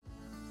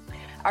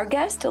Our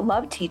guest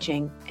loved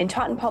teaching and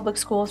taught in public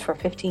schools for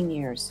 15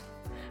 years,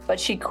 but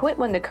she quit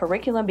when the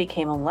curriculum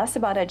became less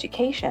about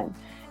education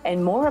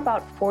and more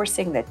about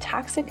forcing the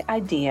toxic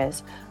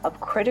ideas of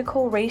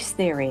critical race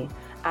theory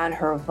on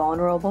her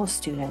vulnerable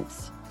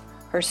students.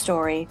 Her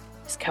story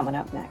is coming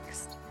up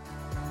next.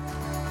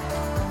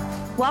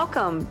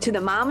 Welcome to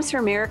the Moms for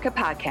America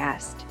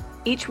podcast.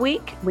 Each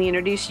week, we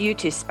introduce you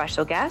to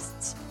special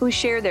guests who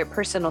share their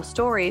personal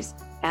stories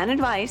and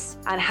advice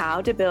on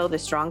how to build a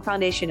strong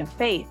foundation of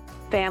faith,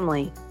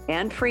 family,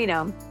 and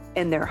freedom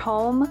in their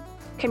home,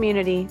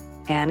 community,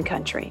 and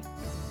country.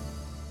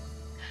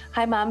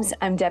 Hi, moms.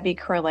 I'm Debbie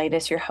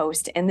Curlitis, your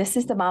host, and this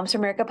is the Moms for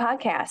America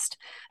podcast,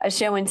 a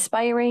show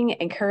inspiring,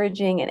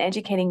 encouraging, and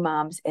educating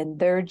moms in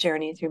their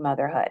journey through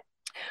motherhood.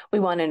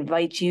 We want to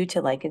invite you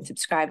to like and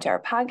subscribe to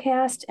our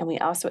podcast, and we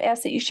also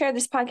ask that you share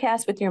this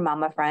podcast with your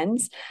mama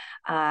friends.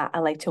 I'd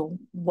like to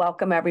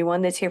welcome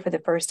everyone that's here for the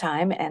first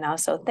time, and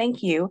also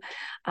thank you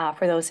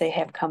for those that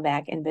have come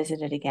back and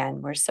visited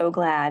again. We're so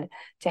glad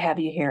to have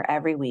you here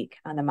every week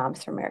on the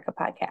Moms for America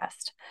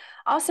podcast.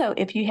 Also,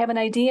 if you have an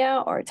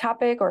idea or a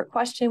topic or a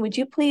question, would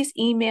you please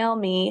email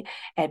me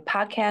at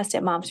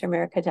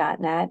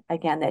podcast@momsforamerica.net.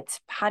 Again, that's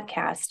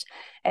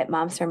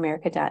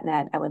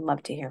podcast@momsforamerica.net. I would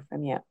love to hear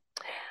from you.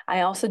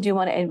 I also do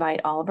want to invite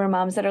all of our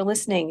moms that are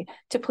listening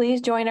to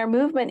please join our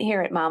movement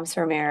here at Moms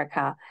for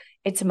America.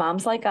 It's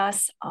moms like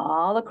us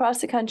all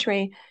across the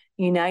country,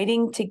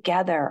 uniting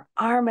together,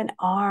 arm in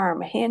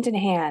arm, hand in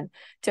hand,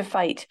 to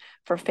fight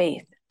for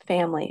faith,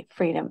 family,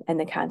 freedom, and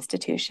the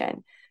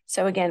Constitution.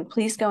 So again,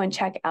 please go and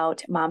check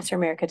out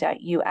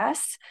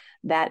momsforamerica.us.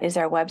 That is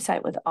our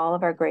website with all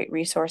of our great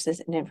resources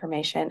and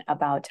information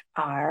about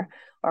our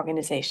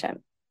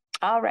organization.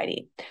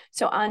 Alrighty,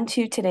 so on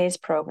to today's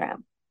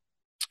program.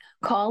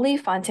 Kali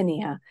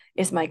Fontanilla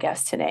is my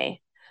guest today.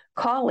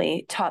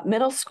 Kali taught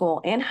middle school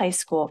and high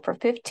school for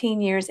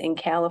 15 years in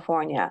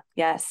California.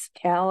 Yes,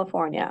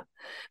 California.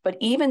 But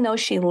even though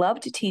she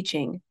loved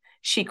teaching,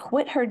 she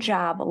quit her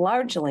job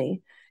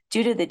largely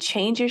due to the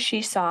changes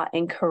she saw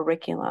in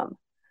curriculum,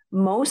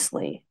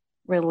 mostly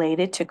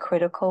related to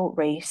critical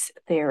race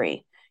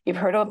theory. You've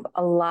heard a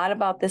lot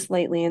about this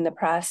lately in the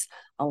press,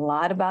 a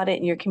lot about it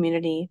in your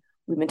community.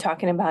 We've been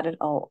talking about it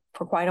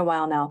for quite a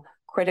while now,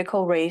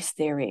 critical race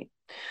theory.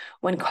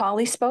 When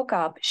Kali spoke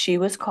up, she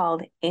was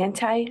called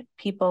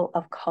anti-people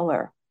of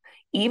color,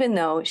 even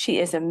though she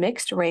is a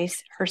mixed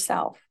race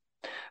herself.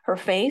 Her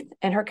faith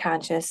and her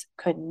conscience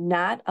could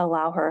not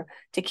allow her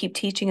to keep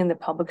teaching in the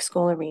public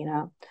school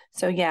arena.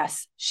 So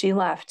yes, she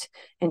left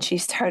and she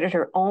started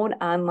her own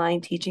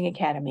online teaching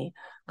academy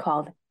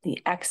called the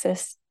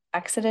Exodus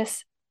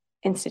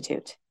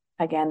Institute.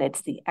 Again,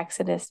 it's the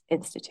Exodus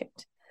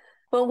Institute.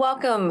 Well,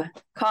 welcome,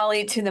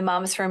 Kali, to the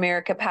Moms for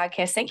America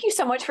podcast. Thank you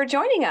so much for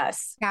joining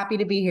us. Happy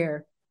to be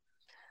here.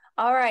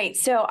 All right.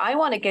 So I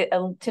want to get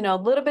to know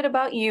a little bit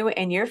about you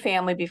and your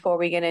family before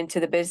we get into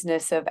the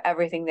business of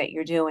everything that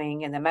you're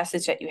doing and the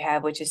message that you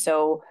have, which is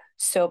so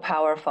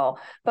powerful.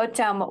 But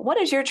what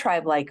is your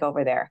tribe like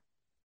over there?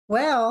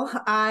 Well,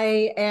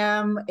 I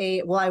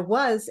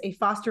was a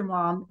foster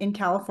mom in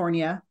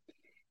California.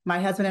 My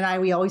husband and I,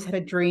 we always had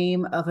a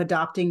dream of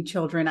adopting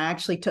children. I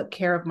actually took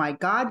care of my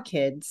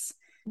godkids.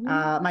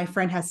 My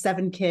friend has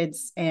 7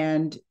 kids,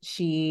 and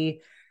she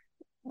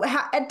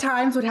at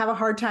times would have a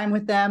hard time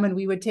with them, and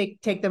we would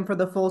take them for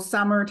the full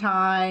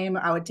summertime.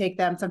 I would take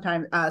them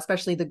sometimes,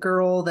 especially the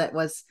girl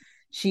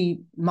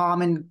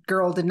mom and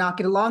girl did not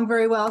get along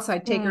very well. So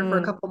I'd take her for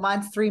a couple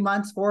months, 3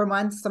 months, 4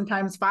 months,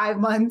 sometimes 5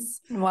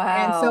 months. Wow.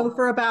 And so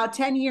for about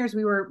 10 years,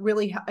 we were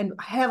really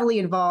heavily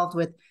involved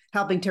with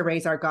helping to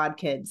raise our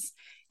godkids.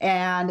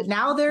 And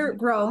now they're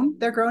grown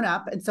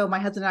up. And so my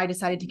husband and I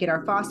decided to get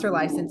our foster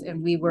license,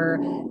 and we were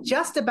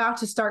just about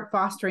to start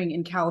fostering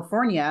in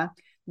California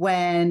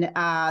when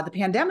the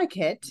pandemic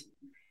hit.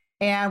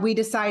 And we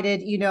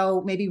decided,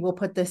 maybe we'll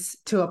put this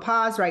to a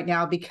pause right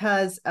now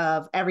because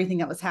of everything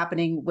that was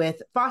happening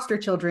with foster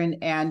children.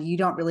 And you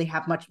don't really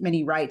have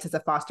many rights as a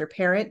foster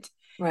parent,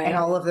 right? And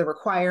all of the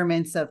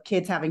requirements of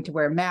kids having to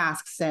wear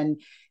masks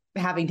and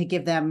having to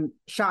give them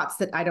shots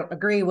that I don't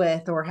agree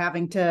with, or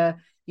having to,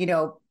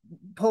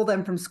 pull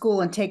them from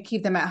school and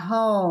keep them at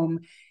home.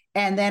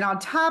 And then on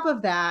top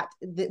of that,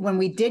 when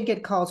we did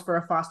get calls for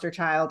a foster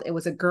child, it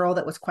was a girl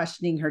that was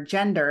questioning her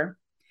gender.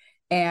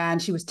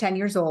 And she was 10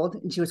 years old,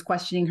 and she was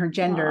questioning her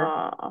gender.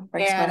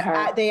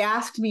 And they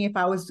asked me if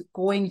I was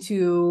going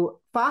to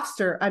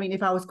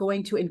if I was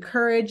going to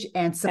encourage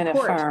and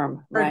support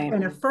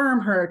and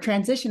affirm her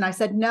transition. I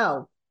said,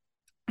 no.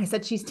 I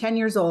said, she's 10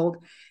 years old.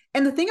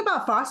 And the thing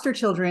about foster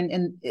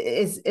children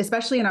is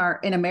especially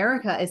in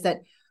America, is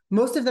that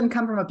most of them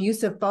come from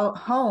abusive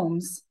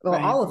homes. Well,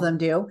 all of them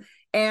do.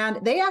 And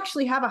they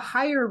actually have a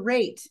higher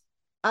rate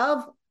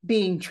of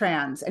being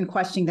trans and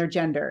questioning their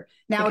gender.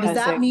 Now, does Because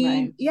that they, right.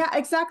 mean, yeah,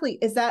 exactly.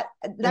 Is that,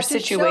 Their that just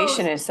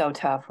situation shows, is so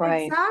tough,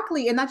 right?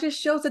 exactly. And that just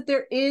shows that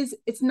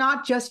it's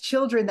not just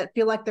children that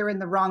feel like they're in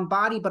the wrong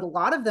body, but a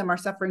lot of them are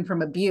suffering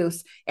from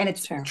abuse, and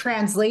it's Sure.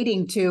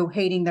 translating to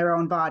hating their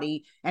own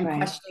body and Right.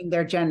 questioning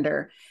their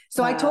gender.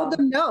 So I told Wow.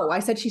 them no. I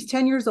said, she's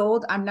 10 years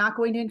old. I'm not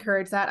going to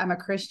encourage that. I'm a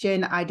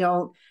Christian. I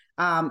don't,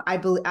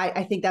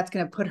 I think that's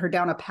going to put her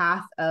down a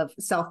path of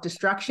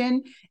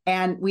self-destruction.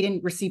 And we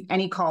didn't receive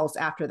any calls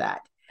after that.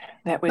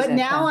 That was But it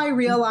now then. I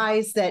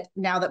realize that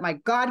now that my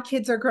god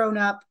kids are grown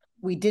up,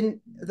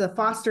 the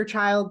foster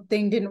child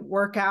thing didn't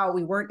work out.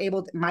 We weren't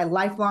able to, my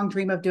lifelong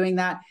dream of doing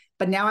that.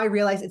 But now I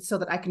realize it's so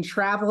that I can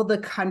travel the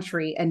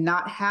country and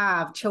not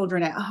have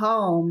children at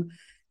home,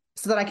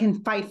 so that I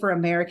can fight for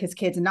America's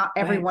kids. And not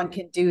everyone Right.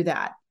 can do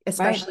that,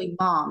 especially Right.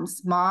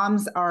 moms.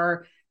 Moms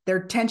are, their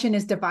attention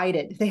is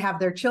divided. They have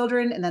their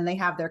children and then they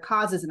have their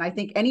causes. And I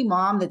think any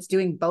mom that's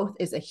doing both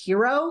is a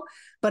hero.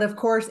 But of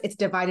course, it's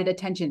divided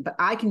attention. But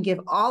I can give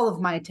all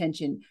of my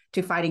attention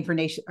to fighting for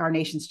our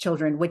nation's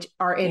children, which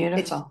are in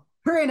it's Beautiful.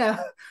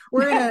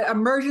 we're in an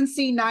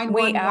emergency We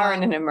 911. are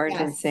in an Yes,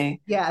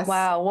 emergency. yes,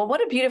 Wow. Well,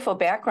 what a beautiful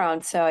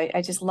background. So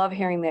I just love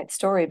hearing that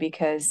story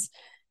because,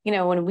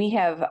 when we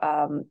have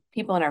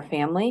people in our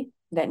family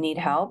that need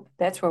help,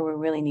 that's where we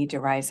really need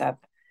to rise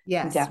up and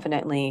yes,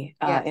 definitely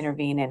yes.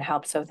 intervene and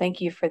help. So thank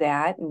you for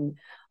that and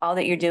all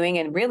that you're doing.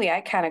 And really,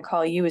 I kind of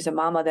call you as a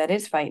mama that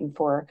is fighting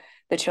for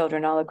the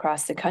children all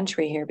across the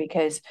country here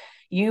because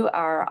you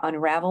are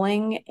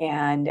unraveling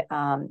and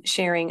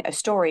sharing a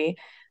story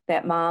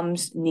that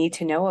moms need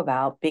to know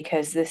about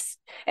because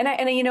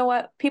you know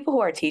what, people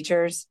who are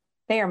teachers,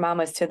 they are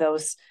mamas to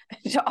those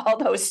to all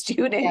those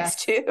students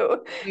Yes,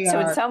 too. we So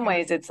in are. some Yes.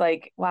 ways it's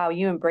like, wow,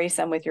 you embrace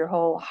them with your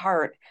whole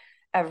heart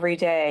every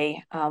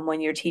day when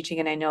you're teaching,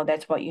 and I know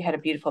that's what you had a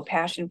beautiful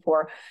passion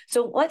for.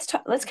 So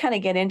let's kind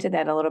of get into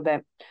that a little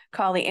bit,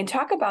 Kali, and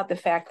talk about the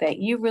fact that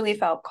you really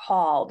felt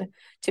called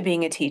to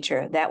being a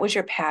teacher. That was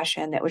your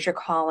passion, that was your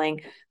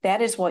calling,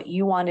 that is what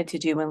you wanted to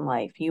do in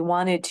life. You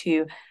wanted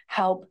to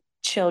help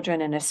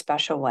children in a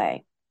special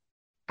way.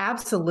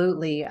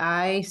 Absolutely.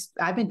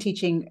 I've been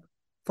teaching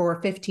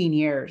for 15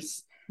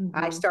 years. I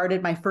Mm-hmm.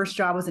 started, my first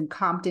job was in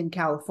Compton,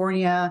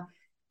 California.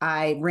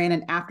 I ran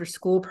an after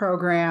school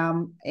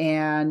program,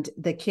 and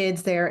the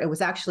kids there, it was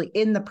actually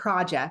in the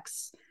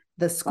projects,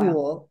 the Wow.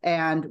 school,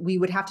 and we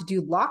would have to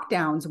do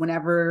lockdowns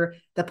whenever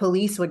the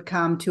police would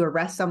come to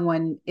arrest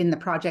someone in the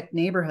project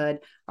neighborhood.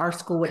 Our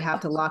school would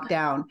have to lock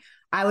down.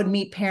 I would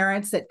meet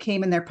parents that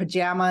came in their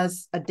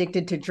pajamas,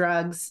 addicted to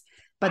drugs,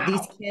 but these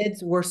Wow.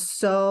 kids were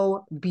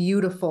so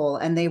beautiful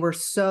and they were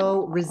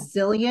so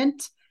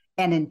resilient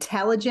and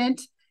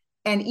intelligent.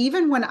 And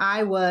even when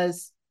I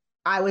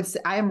would say,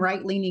 I am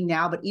right leaning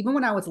now, but even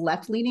when I was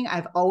left leaning,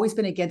 I've always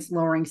been against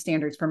lowering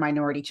standards for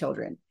minority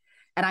children.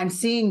 And I'm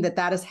seeing that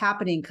that is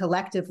happening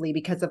collectively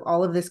because of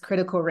all of this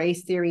critical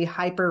race theory,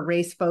 hyper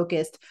race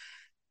focused,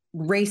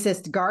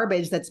 racist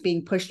garbage that's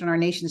being pushed on our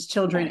nation's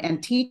children Right.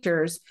 and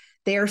teachers.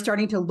 They are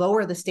starting to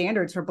lower the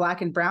standards for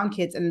Black and brown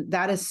kids. And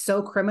that is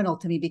so criminal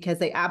to me because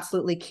they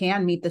absolutely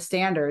can meet the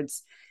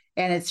standards.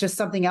 And it's just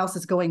something else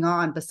is going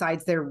on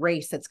besides their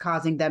race that's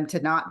causing them to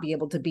not be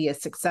able to be as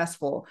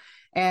successful.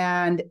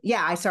 And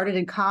yeah, I started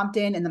in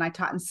Compton, and then I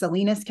taught in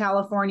Salinas,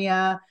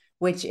 California,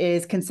 which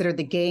is considered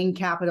the gang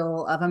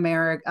capital of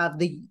America,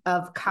 of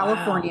Wow.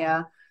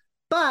 California.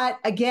 But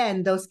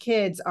again, those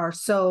kids are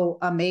so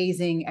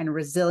amazing and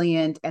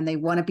resilient, and they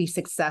want to be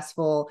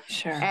successful.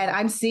 Sure. And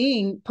I'm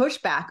seeing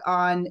pushback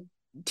on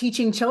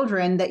teaching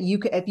children that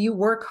if you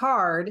work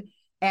hard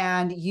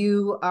and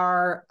you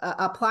are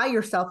apply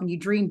yourself and you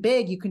dream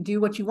big, you can do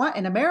what you want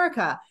in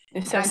America.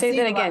 And So I'm say that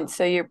seeing a lot. again.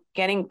 So you're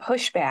getting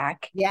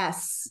pushback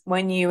Yes,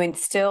 when you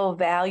instill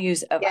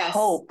values of yes,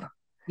 hope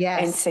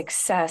and yes,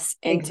 success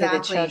into the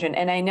exactly, children.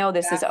 And I know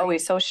this is exactly.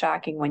 always so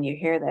shocking when you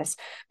hear this,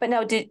 but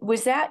now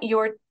was that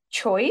your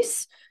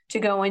choice to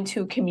go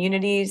into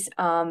communities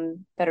that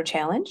are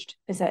challenged?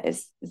 Is that the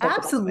best way?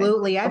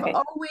 Absolutely. Okay.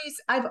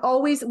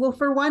 Well,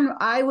 for one,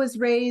 I was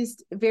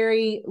raised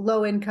very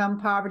low income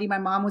poverty. My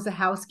mom was a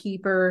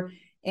housekeeper,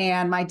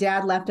 and my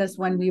dad left us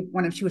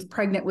when she was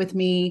pregnant with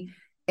me.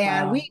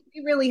 And Wow. we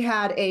really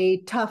had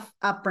a tough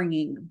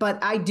upbringing.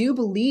 But I do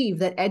believe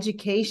that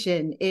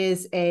education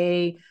is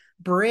a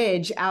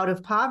bridge out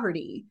of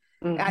poverty.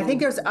 I think Mm-hmm.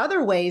 there's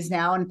other ways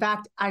now. In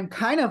fact, I'm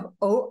kind of,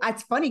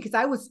 it's funny because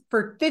I was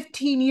for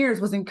 15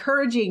 years was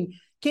encouraging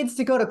kids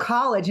to go to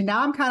college. And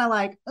now I'm kind of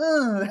like,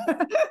 I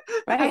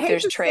Right. hate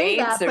There's to say trades,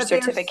 that, there's but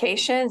there's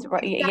certifications.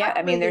 Right. Yeah.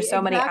 I mean, exactly, there's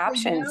so many exactly.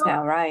 options Now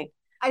now. Right.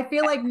 I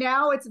feel like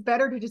now it's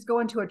better to just go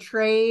into a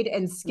trade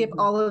and skip Mm-hmm.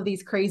 all of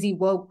these crazy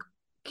woke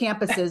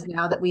campuses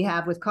now that we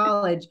have with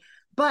college.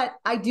 But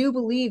I do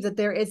believe that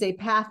there is a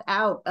path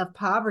out of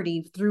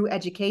poverty through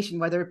education,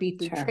 whether it be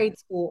through Sure. trade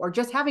school or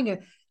just having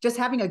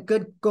a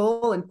good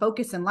goal and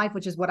focus in life,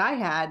 which is what I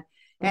had.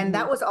 And Mm-hmm.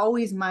 that was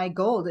always my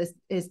goal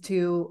is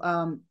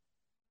to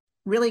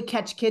really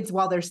catch kids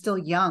while they're still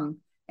young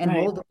and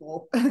Right.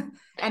 moldable.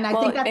 And I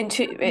think Well, that's and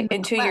to happening and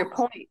with to the your left.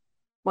 point,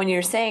 when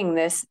you're saying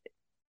this,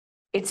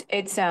 it's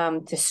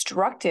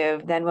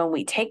destructive then when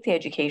we take the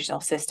educational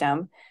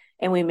system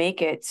and we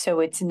make it so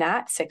it's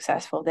not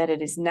successful, that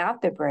it is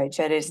not the bridge,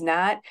 that is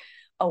not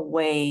a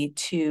way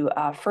to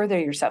further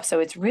yourself. So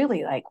it's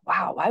really like,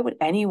 wow, why would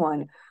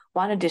anyone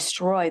want to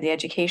destroy the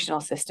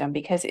educational system?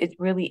 Because it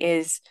really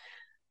is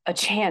a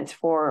chance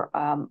for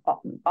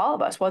all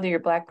of us, whether you're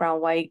black, brown,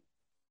 white,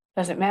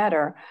 doesn't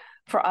matter,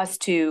 for us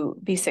to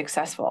be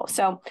successful.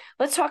 So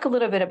let's talk a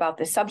little bit about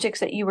the subjects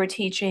that you were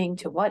teaching,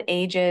 to what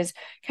ages,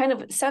 kind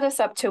of set us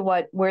up to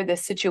where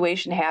this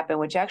situation happened,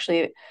 which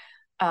actually,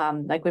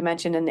 like we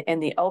mentioned in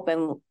the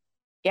open,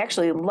 you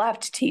actually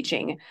left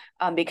teaching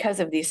because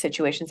of these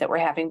situations that were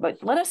happening. But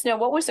let us know,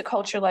 what was the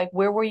culture like?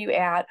 Where were you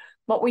at?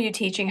 What were you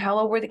teaching? How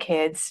old were the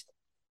kids?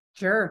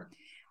 Sure.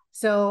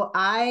 So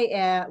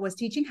I was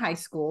teaching high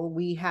school.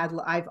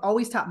 I've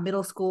always taught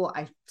middle school.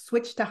 I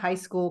switched to high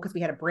school because we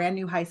had a brand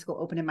new high school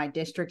open in my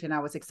district, and I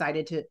was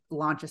excited to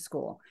launch a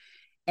school.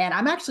 And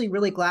I'm actually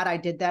really glad I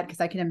did that, because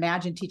I can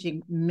imagine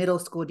teaching middle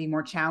school would be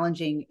more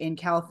challenging. In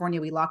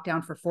California, we locked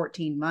down for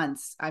 14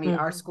 months. I mean,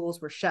 our schools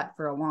were shut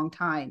for a long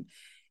time.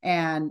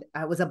 And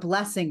it was a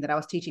blessing that I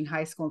was teaching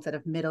high school instead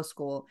of middle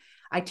school.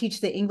 I teach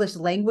the English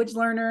language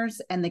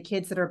learners and the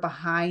kids that are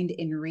behind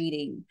in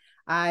reading.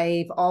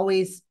 I've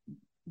always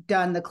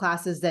done the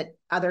classes that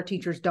other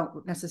teachers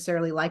don't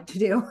necessarily like to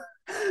do,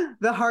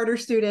 the harder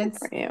students.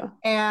 For you.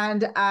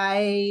 And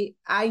I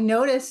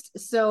noticed,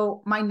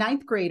 so my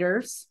ninth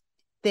graders,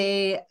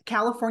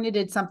 California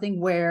did something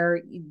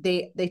where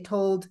they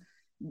told,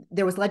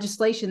 there was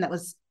legislation that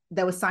was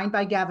signed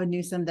by Gavin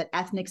Newsom, that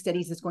ethnic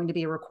studies is going to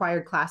be a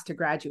required class to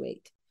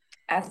graduate.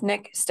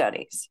 Ethnic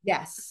studies.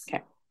 Yes.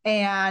 Okay.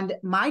 And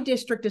my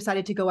district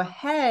decided to go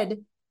ahead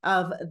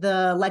of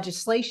the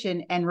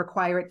legislation and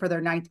require it for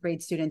their ninth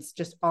grade students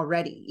just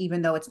already,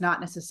 even though it's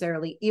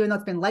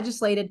been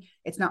legislated,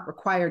 it's not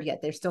required yet.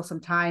 There's still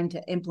some time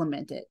to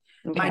implement it.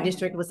 Okay. My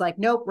district was like,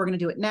 nope, we're going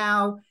to do it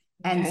now.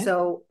 And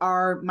so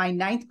my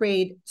ninth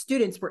grade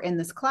students were in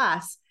this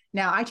class.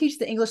 Now I teach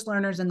the English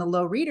learners and the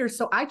low readers.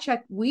 So I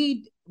checked,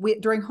 we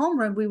during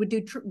homeroom, we would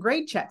do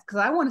grade checks,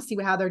 because I want to see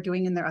how they're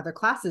doing in their other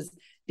classes,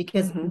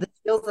 because the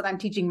skills that I'm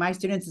teaching my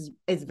students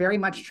is very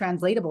much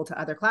translatable to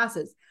other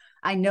classes.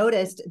 I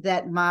noticed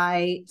that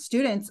my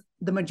students,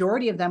 the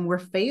majority of them, were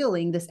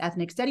failing this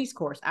ethnic studies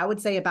course. I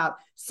would say about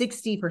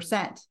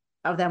 60%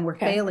 of them were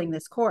failing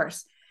this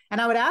course.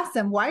 And I would ask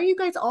them, why are you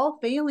guys all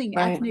failing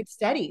ethnic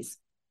studies?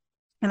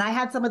 And I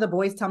had some of the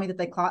boys tell me that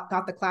they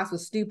thought the class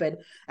was stupid.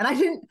 And I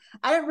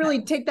didn't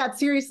really take that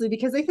seriously,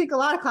 because they think a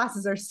lot of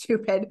classes are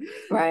stupid.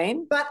 Right.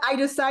 But I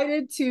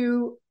decided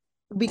to,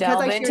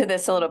 delve into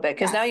this a little bit,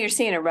 because now you're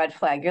seeing a red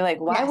flag. You're like,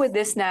 why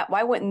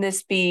wouldn't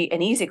this be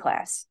an easy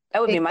class?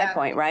 That would be my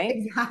point, right?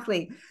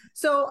 Exactly.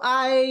 So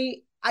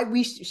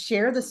we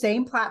share the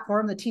same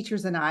platform, the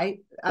teachers and I,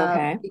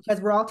 because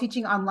we're all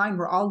teaching online.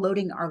 We're all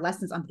loading our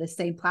lessons onto the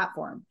same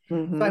platform.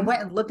 So I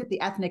went and looked at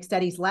the ethnic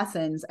studies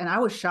lessons, and I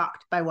was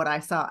shocked by what I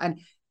saw. And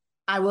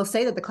I will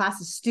say that the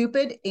class is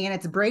stupid, and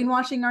it's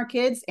brainwashing our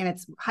kids, and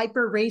it's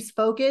hyper race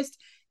focused.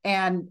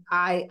 And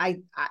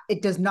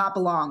it does not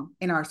belong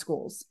in our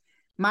schools.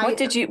 What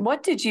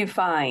did you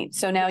find?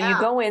 So now you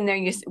go in there,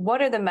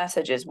 what are the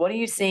messages? What are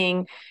you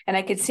seeing? And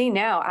I could see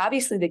now,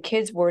 obviously the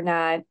kids were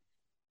not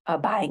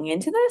buying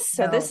into this.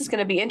 So this is going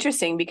to be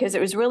interesting, because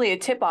it was really a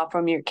tip off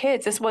from your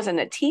kids. This wasn't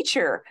a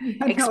teacher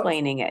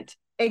explaining it.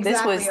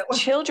 Exactly. This was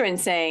children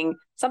saying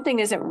something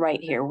isn't right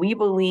here. We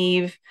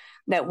believe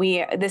that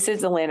this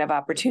is the land of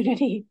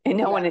opportunity, and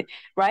no one,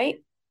 right?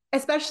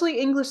 Especially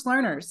English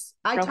learners.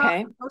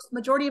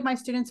 Majority of my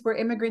students were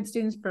immigrant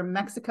students from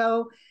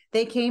Mexico.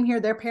 They came here,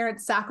 their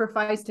parents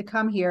sacrificed to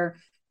come here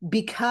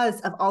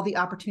because of all the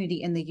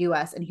opportunity in the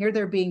US. And here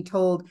they're being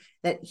told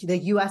that the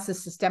US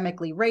is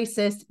systemically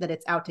racist, that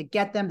it's out to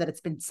get them, that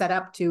it's been set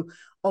up to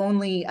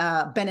only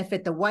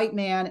benefit the white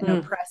man and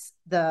oppress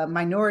the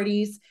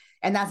minorities.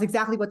 And that's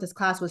exactly what this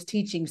class was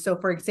teaching. So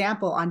for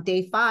example, on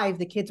day 5,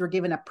 the kids were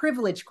given a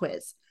privilege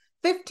quiz,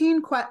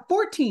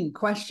 14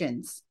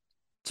 questions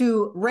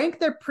to rank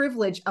their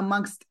privilege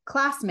amongst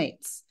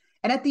classmates.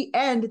 And at the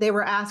end, they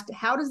were asked,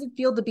 how does it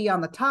feel to be on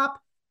the top?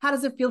 How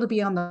does it feel to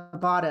be on the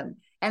bottom?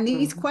 And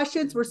these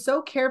questions were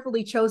so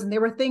carefully chosen. They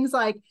were things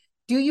like,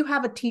 do you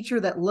have a teacher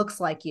that looks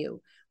like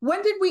you?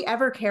 When did we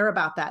ever care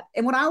about that?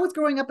 And when I was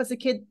growing up as a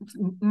kid,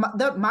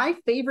 my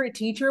favorite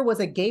teacher was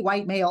a gay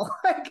white male.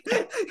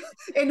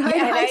 In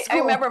high school.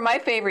 I remember my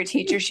favorite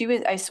teacher.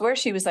 I swear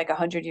she was like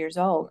 100 years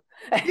old.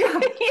 I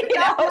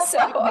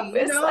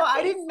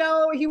didn't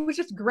know. He was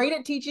just great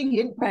at teaching. He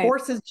didn't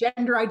force his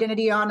gender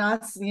identity on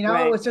us.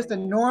 It was just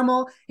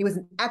he was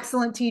an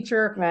excellent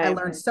teacher. I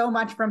learned so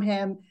much from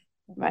him.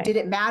 Did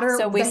it matter?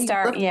 So we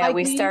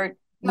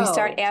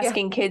start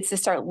asking kids to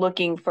start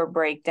looking for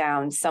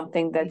breakdowns,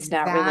 something that's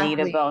not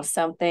relatable,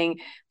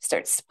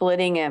 start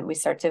splitting it. We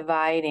start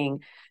dividing.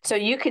 So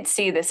you could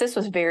see this. This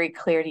was very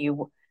clear to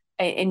you.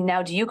 And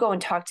now, do you go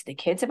and talk to the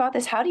kids about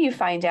this? How do you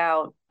find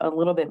out a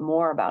little bit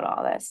more about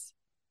all this?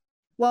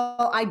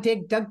 Well,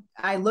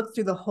 I looked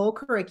through the whole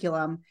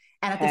curriculum,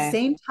 And at the Okay.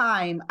 same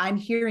time, I'm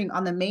hearing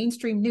on the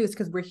mainstream news,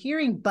 because we're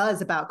hearing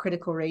buzz about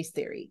critical race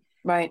theory.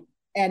 Right.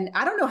 And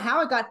I don't know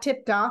how it got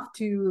tipped off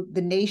to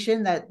the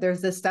nation that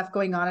there's this stuff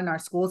going on in our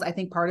schools. I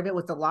think part of it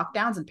was the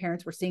lockdowns and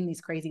parents were seeing these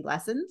crazy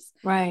lessons.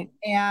 Right.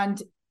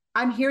 And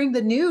I'm hearing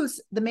the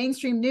news, the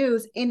mainstream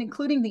news,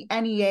 including the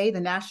NEA, the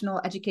National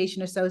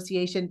Education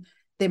Association,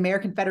 the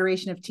American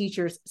Federation of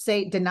Teachers,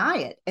 deny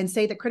it and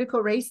say that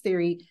critical race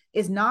theory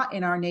is not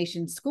in our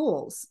nation's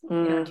schools,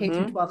 in our K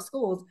through 12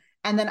 schools.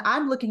 And then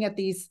I'm looking at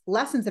these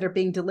lessons that are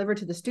being delivered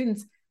to the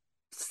students,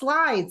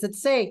 slides that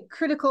say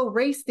critical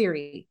race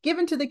theory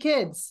given to the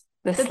kids.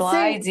 The that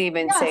slides say,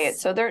 even yes, say it.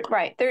 So they're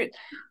right.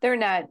 They're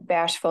not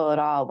bashful at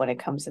all when it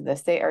comes to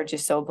this. They are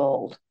just so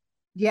bold.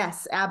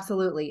 Yes,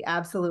 absolutely.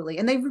 Absolutely.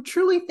 And they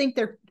truly think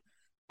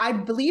I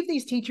believe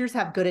these teachers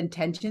have good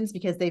intentions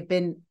because they have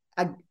been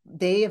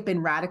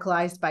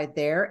radicalized by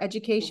their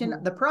education.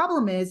 The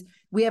problem is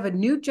we have a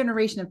new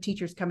generation of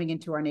teachers coming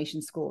into our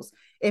nation's schools.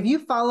 If you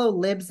follow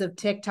libs of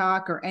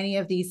TikTok or any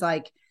of these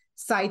like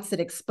sites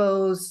that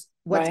expose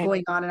what's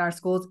going on in our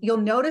schools, you'll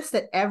notice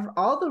that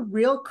all the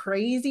real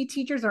crazy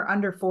teachers are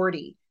under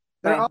 40.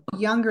 They're all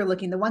younger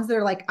looking. The ones that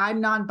are like,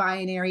 I'm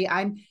non-binary.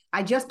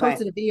 I just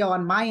posted a video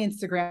on my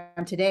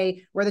Instagram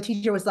today where the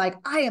teacher was like,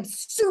 I am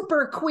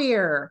super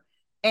queer.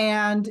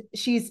 And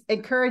she's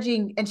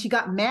encouraging, and she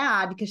got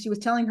mad because she was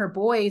telling her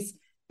boys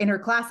in her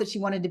class that she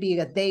wanted to be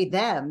a they,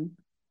 them.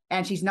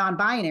 And she's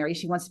non-binary.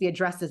 She wants to be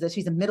addressed as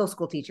she's a middle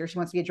school teacher. She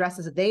wants to be addressed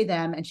as a they,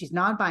 them, and she's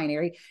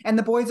non-binary. And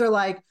the boys are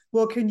like,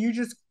 well, can you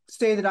just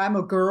say that I'm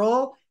a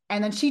girl?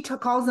 And then she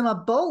calls them a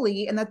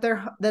bully and that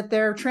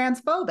they're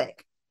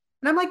transphobic.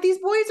 And I'm like, these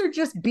boys are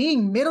just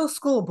being middle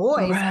school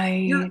boys.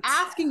 Right. You're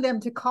asking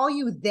them to call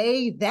you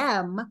they,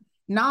 them,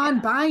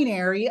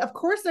 non-binary. Of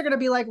course, they're going to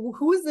be like, well,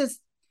 who is this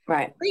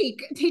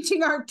freak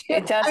teaching our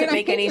kids? It doesn't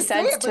make any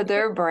sense to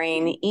their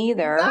brain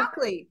either.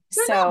 Exactly.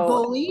 They're not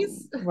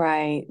bullies.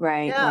 Right.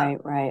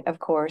 Of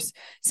course.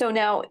 So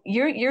now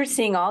you're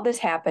seeing all this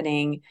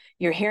happening.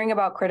 You're hearing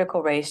about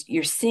critical race.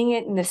 You're seeing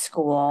it in the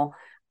school.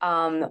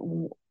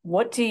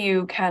 What do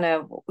you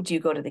do you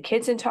go to the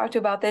kids and talk to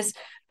about this?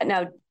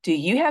 Now, do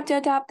you have to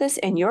adopt this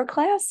in your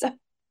class?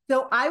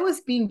 So I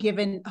was being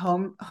given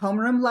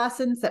homeroom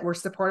lessons that were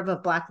supportive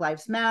of Black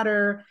Lives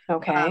Matter.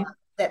 Okay.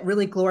 That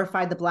really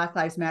glorified the Black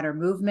Lives Matter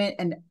movement.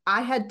 And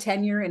I had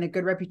tenure and a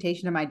good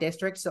reputation in my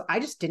district. So I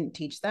just didn't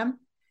teach them.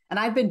 And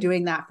I've been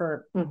doing that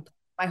for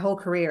my whole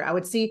career.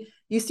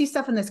 You see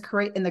stuff in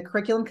the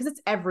curriculum, because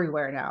it's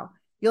everywhere now.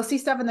 You'll see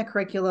stuff in the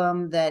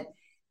curriculum that,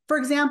 for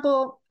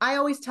example, I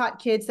always taught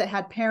kids that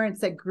had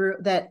parents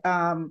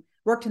that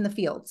worked in the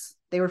fields.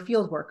 They were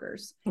field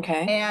workers.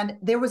 Okay. And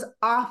there was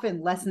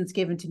often lessons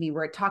given to me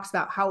where it talks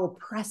about how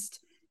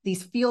oppressed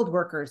these field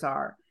workers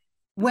are.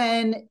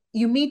 When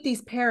you meet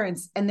these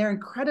parents and they're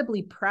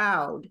incredibly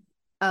proud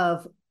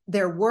of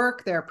their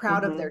work, they're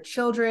proud of their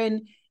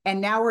children. And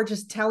now we're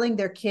just telling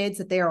their kids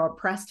that they are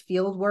oppressed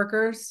field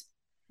workers.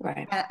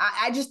 Right. And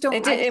I just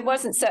don't. It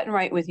wasn't setting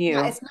right with you.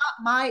 Yeah,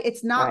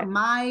 it's not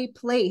my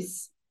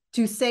place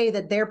to say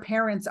that their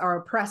parents are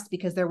oppressed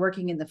because they're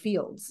working in the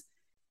fields.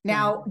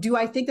 Now, do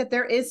I think that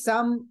there is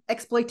some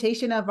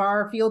exploitation of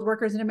our field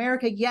workers in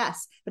America?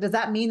 Yes. But does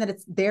that mean that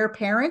it's their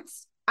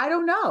parents? I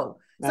don't know.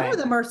 Some of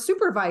them are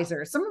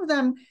supervisors. Some of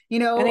them,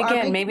 and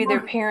again, maybe their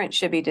parents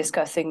should be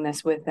discussing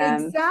this with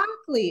them.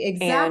 Exactly.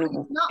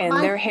 And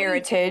their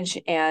heritage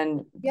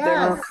and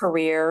their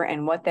career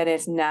and what that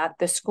is, not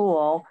the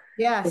school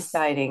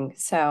deciding.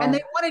 So, and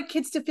they wanted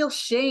kids to feel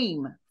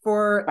shame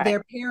for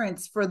their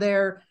parents, for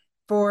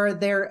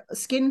their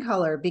skin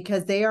color,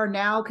 because they are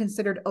now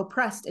considered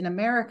oppressed in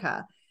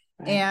America.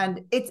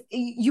 And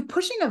you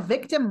pushing a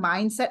victim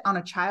mindset on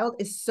a child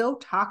is so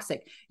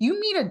toxic. You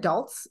meet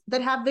adults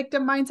that have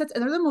victim mindsets,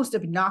 and they're the most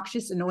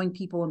obnoxious, annoying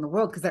people in the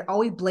world because they're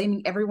always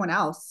blaming everyone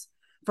else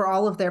for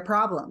all of their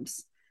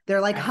problems. They're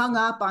like hung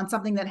up on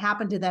something that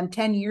happened to them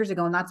 10 years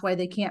ago, and that's why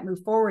they can't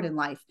move forward in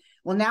life.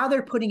 Well, now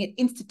they're putting it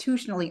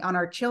institutionally on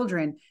our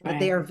children that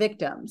they are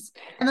victims.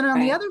 And then on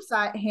the other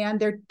hand,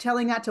 they're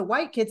telling that to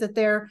white kids that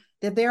they're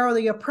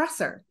the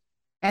oppressor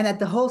and that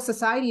the whole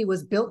society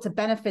was built to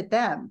benefit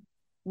them.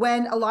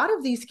 When a lot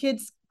of these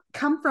kids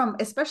come from,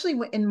 especially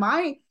in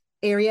my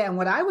area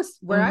and I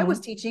was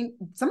teaching,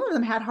 some of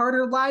them had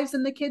harder lives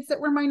than the kids that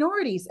were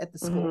minorities at the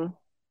school.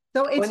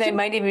 So they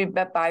might even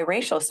be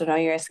biracial. So now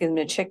you're asking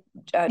them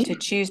to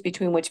choose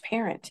between which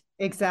parent.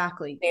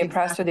 Exactly. The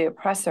oppressed or the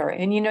oppressor.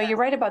 And you're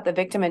right about the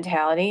victim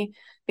mentality,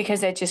 because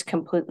that just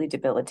completely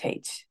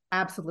debilitates.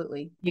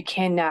 Absolutely. You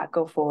cannot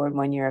go forward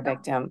when you're a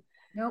victim.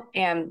 Nope.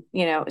 And,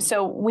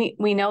 so we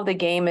know the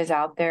game is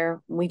out there.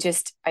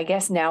 I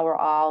guess now we're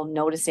all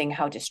noticing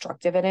how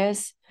destructive it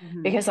is,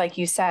 because like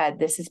you said,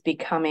 this is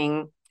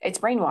it's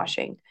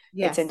brainwashing.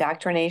 Yes. It's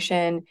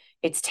indoctrination.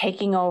 It's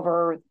taking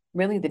over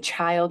really the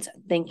child's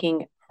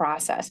thinking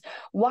process.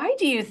 Why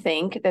do you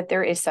think that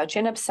there is such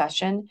an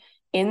obsession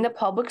in the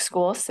public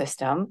school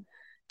system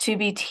to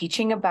be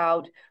teaching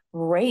about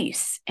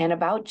race and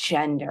about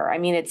gender? I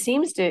mean, it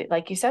seems to,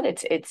 like you said,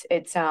 it's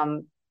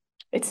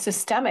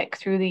systemic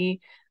through the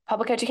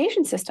public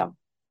education system.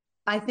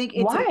 I think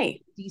it's a Why?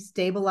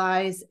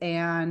 destabilize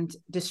and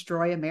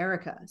destroy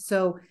America.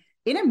 So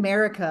in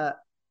America,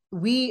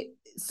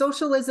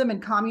 socialism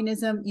and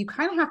communism, you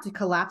kind of have to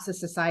collapse a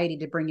society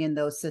to bring in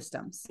those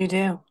systems. You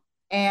do.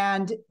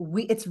 And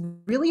it's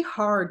really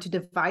hard to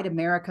divide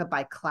America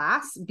by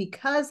class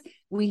because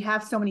we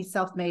have so many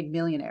self-made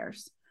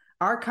millionaires.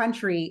 Our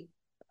country,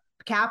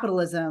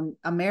 capitalism,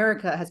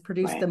 America has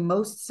produced Right. the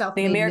most The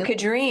self-made American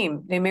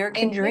dream, the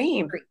American in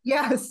dream. history.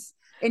 Yes,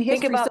 in Think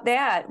history. So, about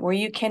that, where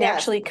you can yes.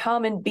 actually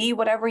come and be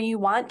whatever you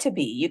want to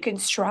be. You can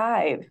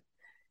strive,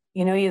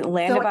 you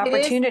land So of it is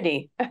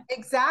opportunity.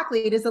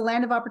 exactly, it is a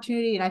land of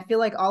opportunity. And I feel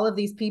like all of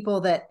these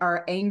people that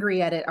are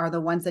angry at it are the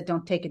ones that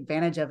don't take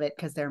advantage of it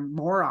because they're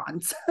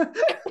morons.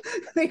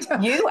 They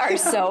don't, You are you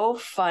know, so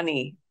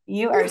funny.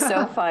 You are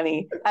so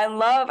funny. I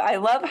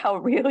love how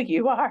real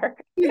you are.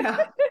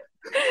 yeah.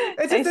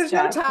 It's just Nice there's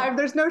no job. time,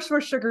 there's no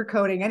sugar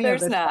coating any of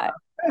There's this not.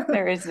 stuff.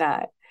 There is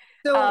not.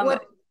 So Um,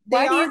 what they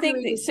why do you are think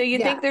doing that, is, so you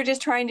yeah, think they're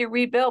just trying to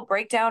rebuild,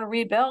 break down and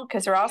rebuild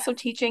because they're yes, also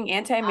teaching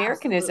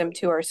anti-Americanism absolutely.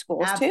 to our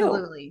schools too.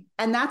 Absolutely.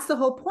 And that's the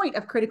whole point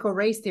of critical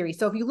race theory.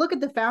 So if you look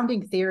at the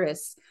founding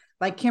theorists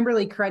like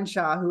Kimberly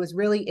Crenshaw, who was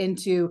really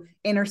into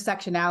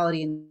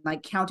intersectionality and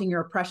like counting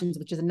your oppressions,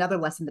 which is another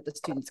lesson that the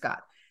students got.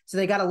 So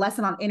they got a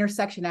lesson on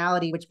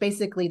intersectionality, which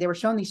basically they were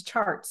shown these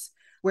charts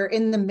where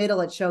in the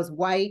middle it shows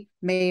white,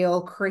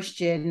 male,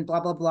 Christian, blah,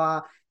 blah,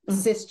 blah, Mm.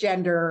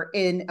 cisgender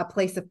in a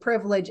place of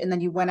privilege. And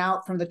then you went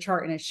out from the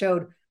chart and it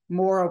showed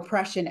more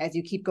oppression as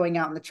you keep going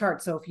out in the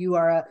chart. So if you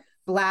are a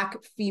Black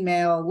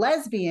female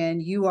lesbian,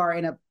 you are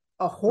in a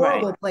Right.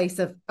 horrible place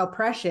of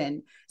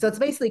oppression. So it's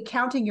basically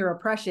counting your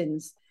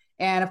oppressions.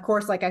 And of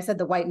course, like I said,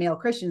 the white male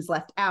Christians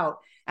left out.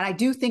 And I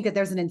do think that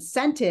there's an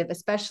incentive,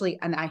 especially,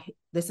 and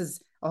this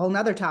is a whole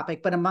nother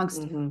topic, but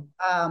amongst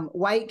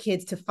white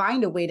kids to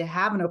find a way to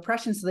have an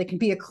oppression so they can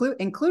be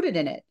included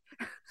in it.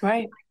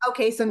 Right.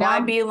 Okay, so Why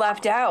now be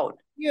left out?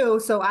 you,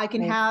 so I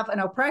can Right. have an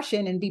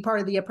oppression and be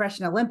part of the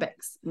oppression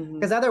Olympics. Mm-hmm.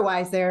 Because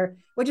otherwise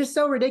which is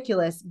so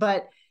ridiculous.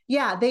 But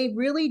yeah, they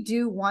really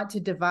do want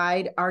to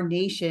divide our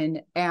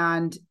nation.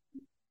 And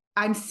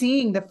I'm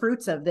seeing the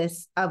fruits of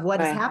this, of what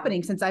is Right.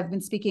 happening since I've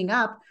been speaking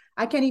up.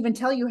 I can't even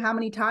tell you how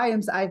many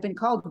times I've been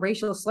called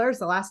racial slurs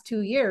the last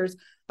 2 years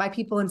by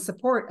people in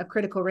support of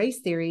critical race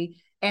theory.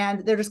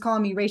 And they're just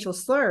calling me racial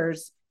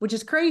slurs, which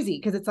is crazy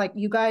because it's like,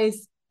 you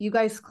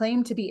guys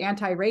claim to be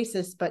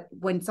anti-racist, but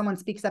when someone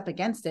speaks up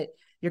against it,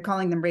 you're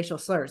calling them racial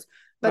slurs.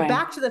 But Right.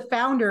 back to the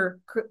founder,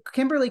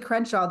 Kimberly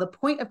Crenshaw, the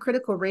point of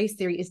critical race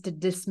theory is to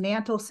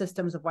dismantle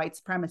systems of white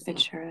supremacy. It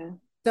sure is.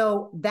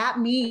 So that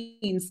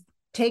means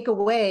take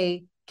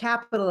away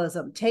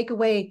capitalism,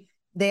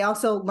 they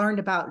also learned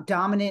about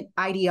dominant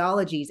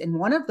ideologies. And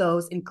one of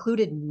those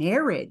included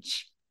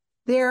marriage.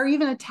 They're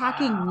even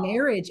attacking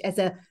marriage as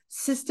a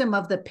system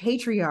of the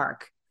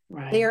patriarch.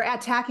 Right. They are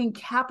attacking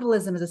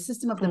capitalism as a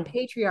system of the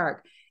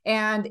patriarch.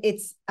 And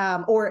it's,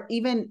 or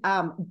even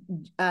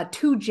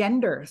two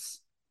genders.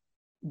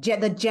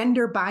 The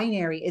gender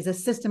binary is a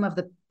system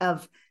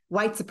of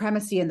white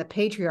supremacy and the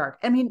patriarch.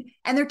 I mean,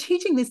 and they're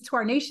teaching this to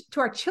our nation, to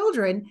our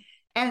children.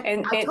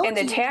 And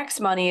the tax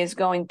money is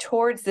going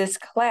towards this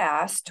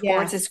class,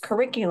 towards this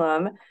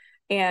curriculum.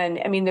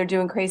 And I mean, they're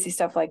doing crazy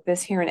stuff like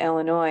this here in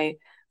Illinois,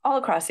 all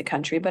across the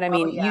country. But I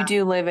mean, you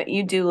do live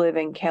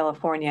in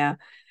California,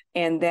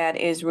 and that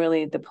is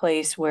really the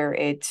place where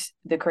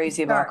the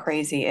crazy of all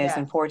crazy is,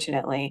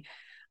 unfortunately.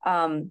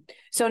 So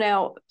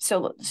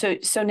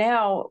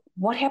now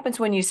what happens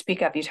when you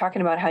speak up? You're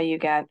talking about how you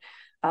got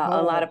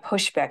a lot of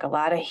pushback, a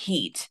lot of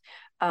heat.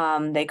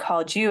 They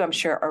called you, I'm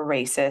sure, a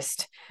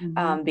racist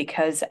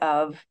because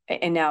of,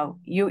 and now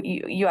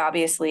you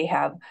obviously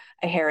have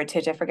a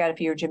heritage. I forgot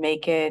if you're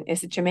Jamaican.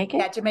 Is it Jamaican?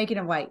 Yeah, Jamaican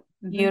and white.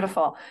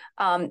 Beautiful.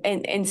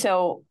 And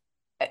so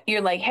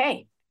you're like,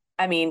 hey,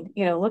 I mean,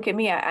 look at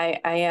me. I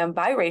am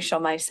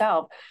biracial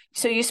myself.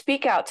 So you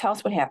speak out. Tell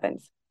us what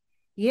happens.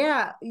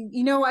 Yeah,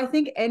 I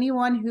think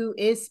anyone who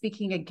is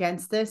speaking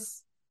against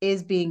this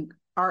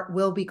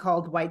will be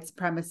called white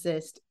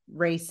supremacist,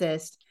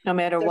 racist, no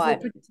matter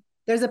what.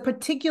 There's a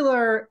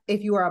particular,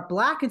 if you are a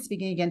Black and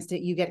speaking against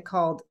it, you get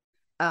called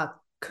a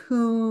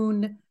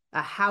coon,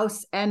 a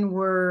house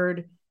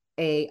N-word,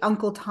 a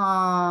Uncle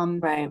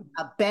Tom, right,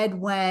 a bed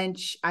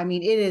wench. I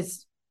mean, it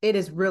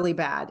is really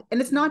bad.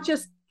 And it's not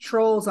just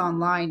trolls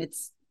online.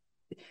 It's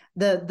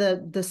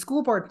the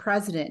school board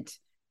president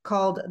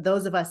called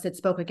those of us that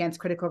spoke against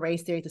critical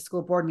race theory at the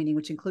school board meeting,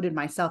 which included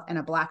myself and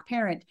a Black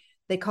parent.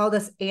 They called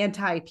us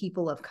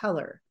anti-people of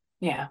color.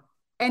 Yeah.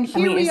 And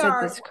here we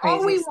are,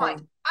 all we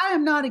want. I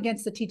am not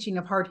against the teaching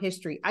of hard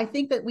history. I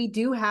think that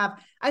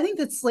I think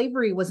that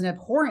slavery was an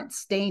abhorrent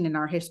stain in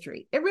our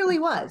history. It really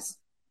was.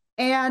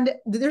 And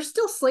there's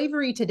still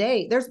slavery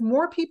today. There's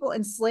more people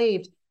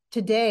enslaved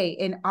today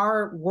in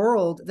our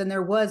world than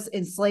there was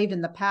enslaved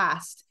in the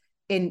past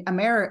in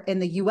America, in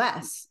the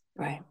US.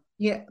 Right.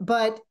 Yeah.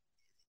 But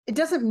it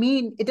doesn't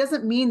mean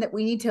that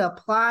we need to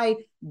apply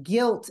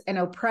guilt and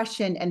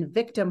oppression and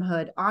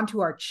victimhood onto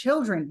our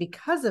children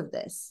because of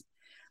this.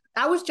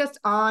 I was just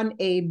on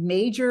a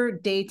major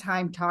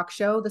daytime talk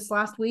show this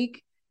last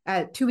week,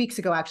 2 weeks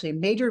ago, actually,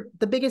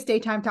 the biggest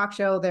daytime talk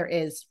show there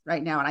is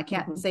right now. And I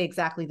can't say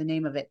exactly the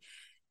name of it.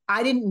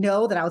 I didn't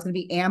know that I was going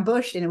to be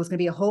ambushed and it was going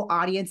to be a whole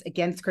audience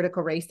against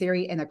critical race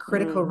theory and a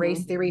critical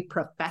race theory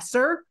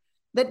professor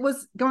that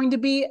was going to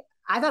be,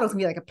 I thought it was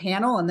gonna be like a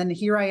panel. And then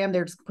here I am,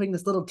 they're just putting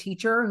this little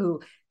teacher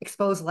who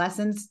exposed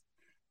lessons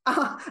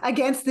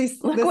against this.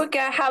 Look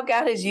how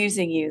God is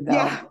using you, though.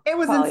 Yeah, it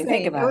was Polly, insane.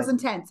 think about It was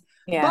intense.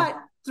 Yeah.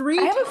 But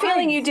I have a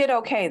feeling you did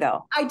okay,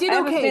 though. I did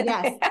okay,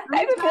 yes. I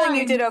have a feeling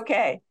you did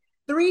okay.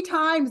 3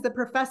 times the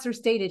professor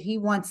stated he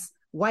wants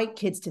white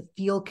kids to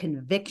feel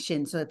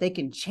conviction so that they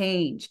can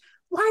change.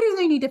 Why do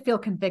they need to feel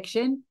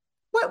conviction?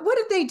 What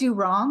did they do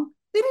wrong?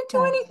 They didn't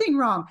do anything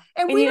wrong.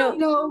 And we don't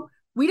know.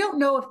 We don't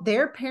know if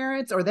their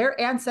parents or their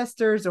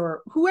ancestors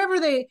or whoever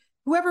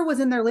was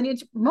in their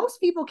lineage, most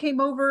people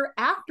came over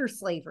after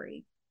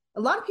slavery.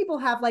 A lot of people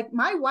have, like,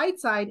 my white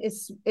side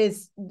is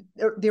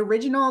the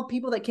original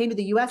people that came to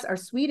the US are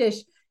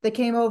Swedish that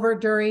came over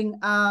during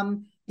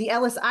the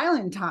Ellis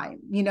Island time,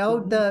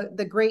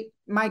 the great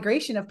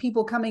migration of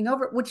people coming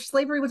over, which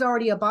slavery was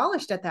already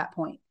abolished at that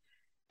point.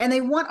 And they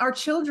want our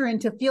children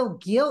to feel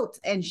guilt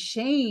and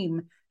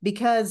shame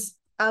because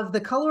of the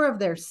color of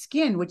their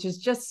skin, which is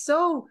just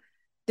so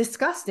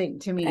disgusting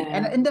to me.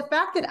 And the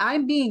fact that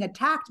I'm being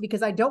attacked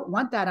because I don't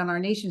want that on our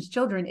nation's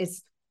children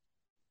is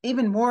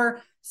even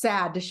more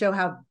sad to show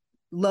how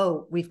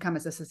low we've come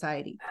as a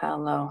society. How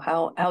low,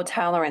 how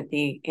tolerant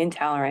the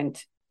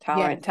intolerant,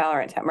 tolerant,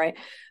 right?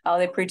 All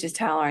they preach is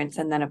tolerance.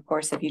 And then, of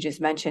course, if you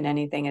just mention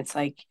anything, it's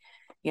like,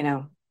 you're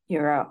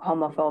a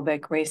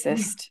homophobic,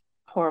 racist,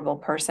 horrible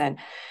person.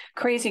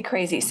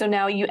 Crazy. So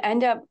now you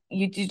end up,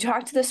 you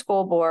talk to the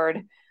school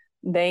board,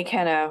 they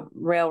kind of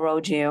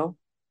railroad you,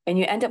 and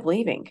you end up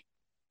leaving.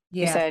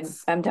 Yes. You said,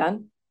 I'm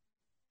done.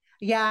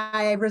 Yeah,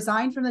 I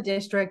resigned from the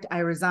district. I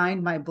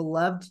resigned my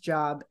beloved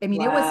job. I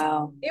mean, it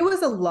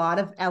was a lot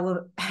of,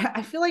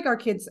 I feel like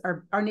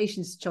our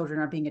nation's children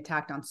are being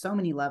attacked on so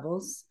many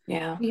levels.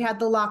 Yeah. We had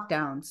the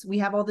lockdowns. We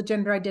have all the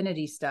gender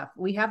identity stuff.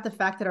 We have the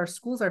fact that our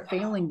schools are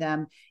failing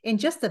them in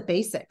just the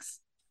basics.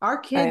 Our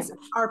kids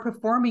are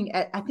performing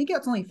at, I think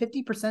it's only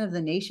 50% of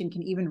the nation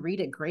can even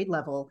read at grade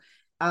level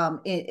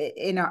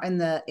in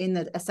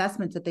the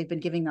assessments that they've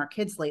been giving our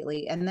kids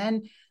lately. And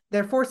then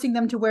they're forcing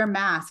them to wear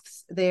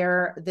masks.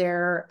 They're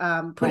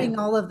putting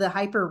all of the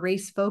hyper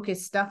race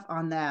focused stuff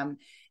on them.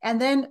 And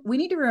then we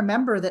need to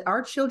remember that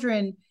our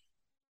children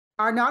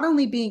are not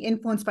only being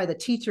influenced by the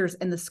teachers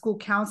and the school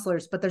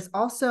counselors, but there's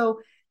also,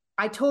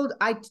 I'm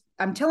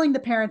telling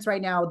the parents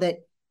right now that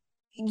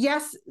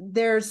yes,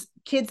 there's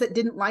kids that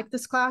didn't like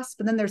this class,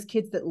 but then there's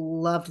kids that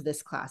loved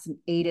this class and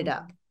ate it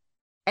up.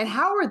 And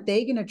how are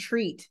they going to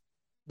treat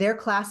their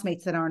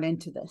classmates that aren't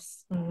into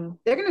this?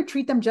 They're going to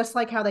treat them just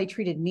like how they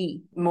treated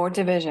me. More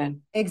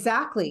division.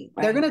 Exactly.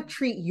 They're going to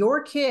treat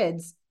your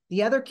kids,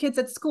 the other kids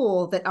at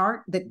school that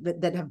aren't,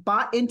 that have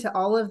bought into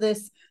all of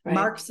this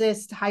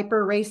Marxist,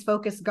 hyper race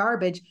focused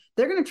garbage.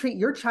 They're going to treat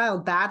your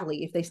child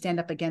badly if they stand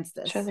up against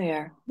this. Sure they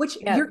are. Which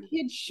your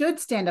kids should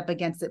stand up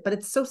against it, but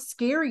it's so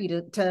scary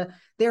to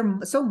they're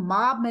so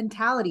mob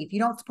mentality. If you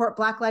don't support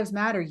Black Lives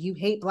Matter, you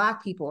hate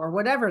Black people or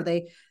whatever.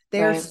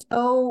 They're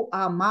so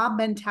mob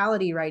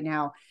mentality right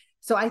now.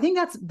 So I think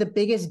that's the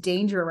biggest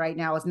danger right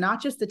now is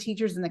not just the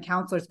teachers and the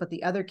counselors, but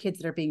the other kids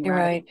that are being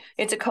right.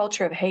 It's a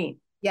culture of hate.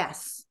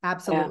 Yes,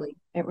 absolutely.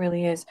 Yeah, it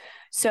really is.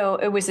 So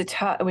it was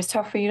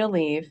tough for you to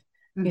leave.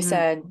 You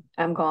said,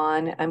 I'm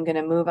gone, I'm going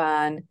to move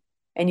on.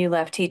 And you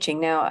left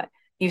teaching. Now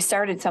you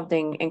started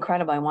something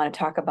incredible. I want to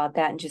talk about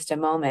that in just a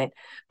moment,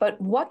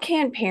 but what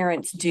can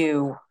parents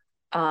do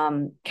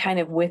kind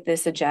of with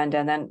this agenda?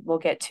 And then we'll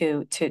get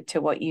to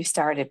what you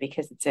started,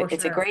 because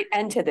it's a great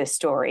end to this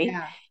story.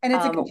 Yeah. And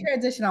it's a good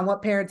transition on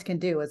what parents can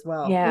do as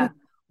well. Yeah.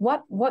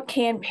 What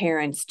can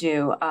parents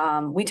do?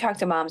 We talk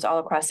to moms all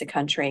across the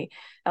country.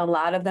 A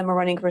lot of them are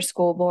running for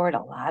school board.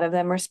 A lot of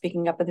them are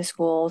speaking up at the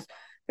schools.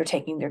 They're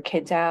taking their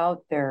kids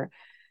out. They're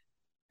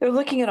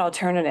looking at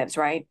alternatives,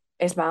 right?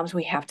 As moms,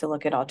 we have to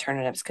look at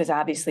alternatives because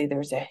obviously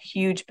there's a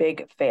huge,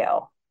 big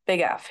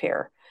F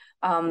here.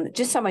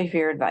 Just some of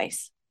your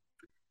advice.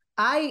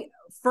 I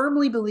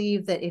firmly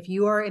believe that if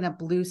you are in a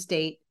blue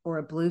state or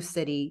a blue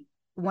city,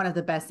 one of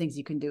the best things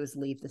you can do is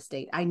leave the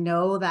state. I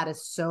know that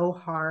is so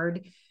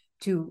hard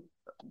to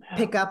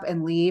pick up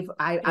and leave.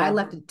 I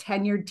left a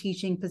tenured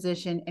teaching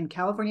position, and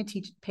California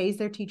pays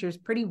their teachers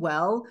pretty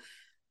well.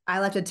 I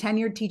left a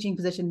tenured teaching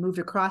position, moved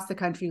across the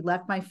country,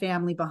 left my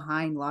family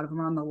behind. A lot of them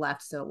are on the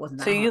left, so it wasn't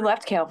that hard. You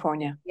left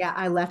California? Yeah,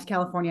 I left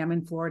California. I'm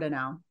in Florida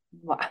now.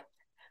 Wow.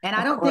 And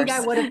I don't think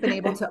I would have been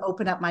able to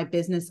open up my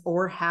business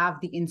or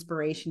have the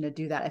inspiration to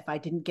do that if I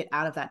didn't get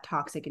out of that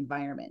toxic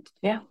environment.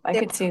 Yeah, I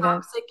could see that.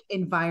 Toxic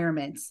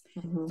environments.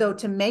 So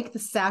to make the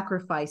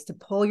sacrifice to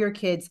pull your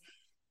kids,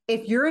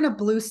 if you're in a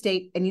blue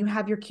state and you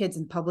have your kids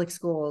in public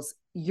schools,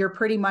 your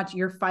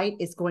fight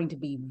is going to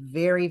be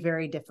very,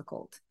 very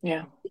difficult.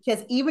 Yeah.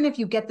 Because even if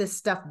you get this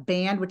stuff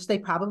banned, which they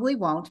probably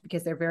won't,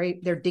 because they're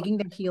digging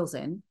their heels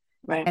in,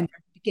 and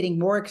they're getting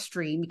more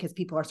extreme because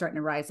people are starting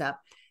to rise up.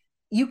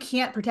 you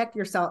can't protect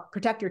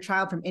your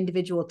child from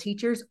individual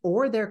teachers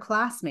or their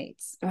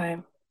classmates.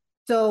 Right.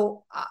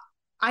 So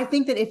I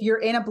think that if you're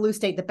in a blue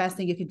state, the best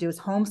thing you can do is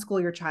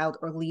homeschool your child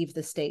or leave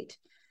the state.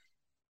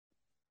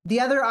 The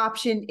other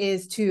option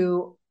is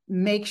to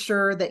make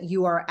sure that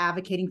you are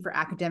advocating for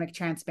academic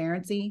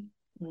transparency.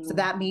 So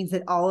that means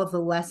that all of the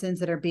lessons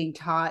that are being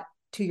taught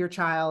to your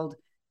child,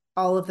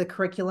 all of the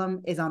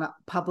curriculum is on a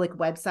public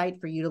website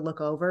for you to look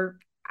over.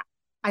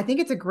 I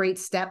think it's a great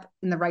step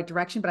in the right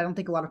direction, but I don't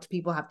think a lot of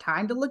people have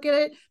time to look at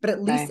it, but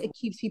at least it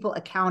keeps people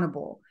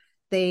accountable.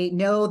 They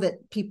know that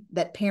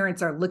that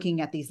parents are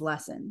looking at these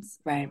lessons.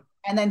 Right.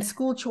 And then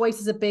school choice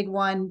is a big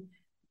one,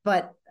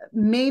 but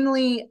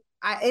mainly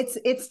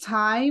it's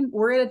time.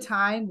 We're at a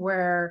time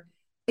where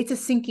it's a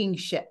sinking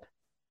ship.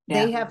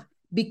 Yeah. They have,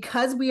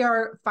 because we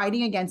are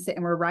fighting against it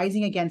and we're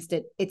rising against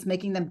it, it's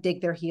making them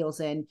dig their heels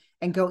in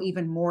and go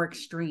even more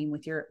extreme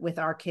with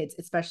our kids,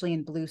 especially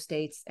in blue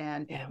states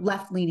and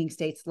left-leaning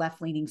states,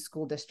 left-leaning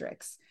school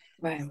districts.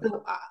 Right.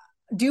 So,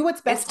 do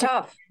what's best. It's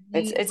tough.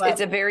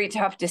 It's a very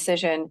tough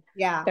decision.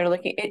 Yeah. They're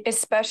looking,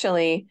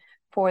 especially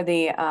for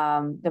the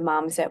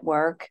moms at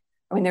work.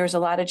 I mean, there's a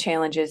lot of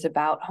challenges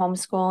about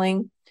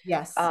homeschooling.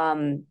 Yes.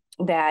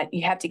 That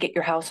you have to get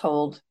your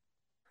household.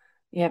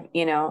 You have,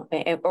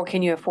 or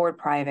can you afford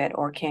private,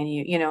 or can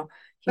you,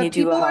 can you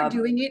do a hub? People are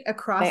doing it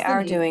across. They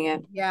are doing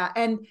it. Yeah.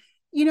 And,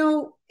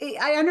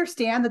 I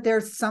understand that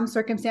there's some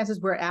circumstances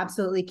where it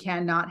absolutely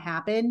cannot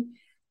happen.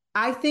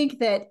 I think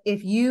that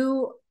if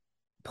you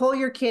pull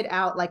your kid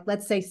out, like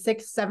let's say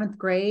 6th, 7th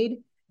grade,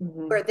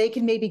 where they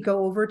can maybe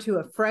go over to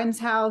a friend's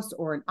house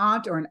or an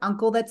aunt or an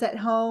uncle that's at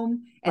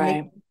home and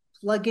they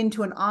plug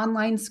into an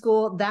online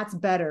school, that's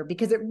better,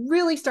 because it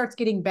really starts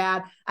getting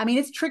bad. I mean,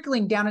 it's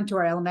trickling down into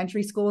our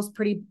elementary schools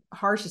pretty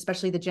harsh,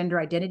 especially the gender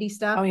identity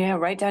stuff. Oh yeah,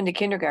 right down to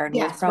kindergarten.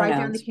 Yes, right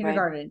down to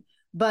kindergarten. Right.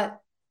 But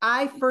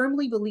I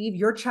firmly believe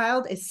your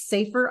child is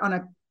safer on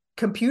a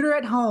computer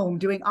at home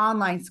doing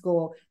online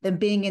school than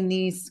being in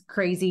these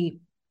crazy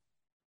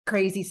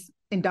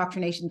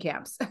indoctrination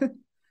camps.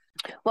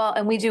 Well,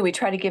 and we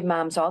try to give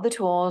moms all the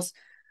tools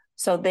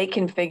so they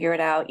can figure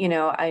it out.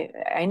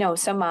 I know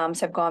some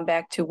moms have gone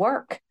back to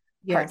work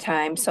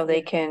part-time so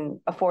they can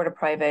afford a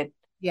private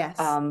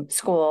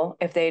school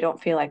if they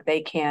don't feel like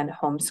they can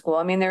homeschool.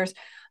 I mean, there's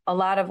a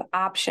lot of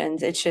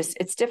options.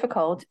 It's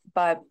difficult,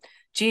 but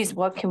geez,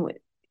 what can we,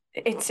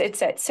 it's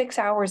at 6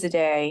 hours a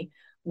day.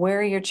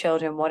 Where are your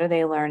children? What are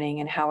they learning,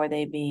 and how are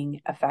they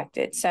being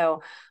affected?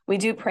 So we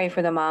do pray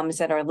for the moms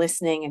that are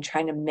listening and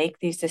trying to make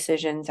these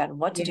decisions on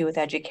what to do with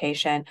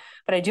education.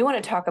 But I do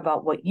want to talk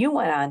about what you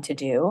went on to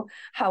do.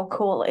 How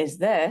cool is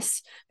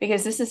this?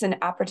 Because this is an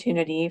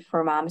opportunity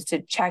for moms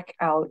to check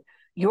out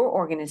your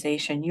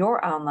organization,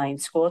 your online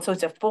school. So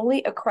it's a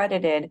fully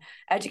accredited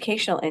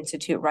educational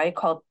institute, right?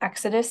 Called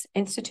Exodus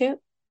Institute.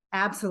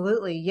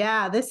 Absolutely.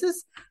 Yeah. This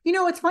is,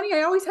 it's funny.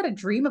 I always had a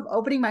dream of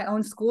opening my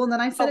own school, and then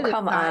I set it aside.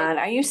 Come on.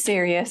 Are you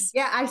serious?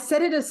 Yeah. I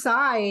set it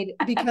aside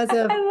because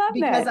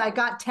I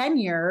got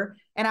tenure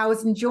and I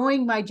was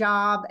enjoying my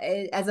job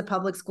as a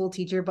public school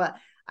teacher. But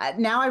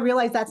now I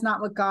realize that's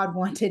not what God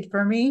wanted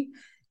for me.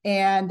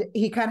 And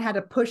he kind of had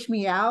to push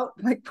me out,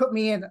 like put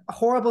me in a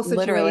horrible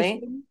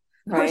situation.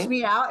 Push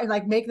me out and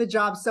like make the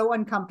job so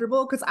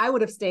uncomfortable, because I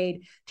would have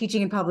stayed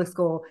teaching in public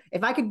school.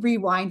 If I could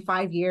rewind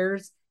 5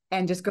 years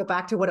and just go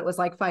back to what it was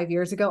like 5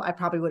 years ago, I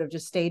probably would have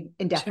just stayed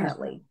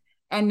indefinitely. Sure.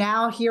 And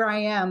now here I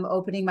am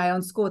opening my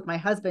own school with my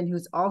husband,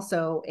 who's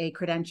also a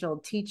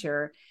credentialed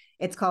teacher.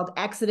 It's called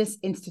Exodus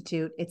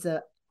Institute. It's an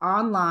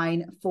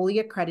online, fully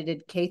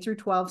accredited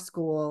K-12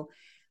 school.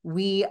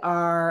 We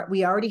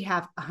already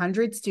have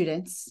 100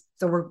 students.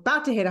 So we're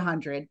about to hit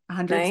 100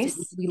 nice.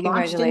 Students. We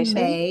launched in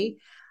May.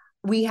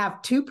 We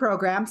have 2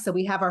 programs. So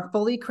we have our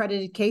fully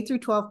accredited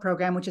K-12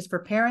 program, which is for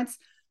parents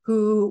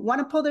who want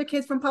to pull their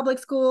kids from public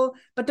school,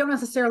 but don't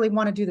necessarily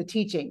want to do the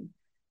teaching.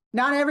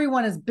 Not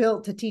everyone is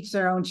built to teach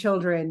their own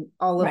children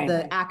all of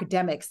the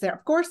academics. There,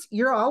 of course,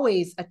 you're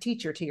always a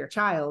teacher to your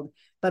child,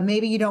 but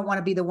maybe you don't want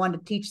to be the one to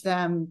teach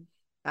them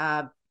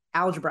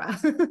algebra.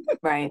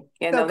 Right.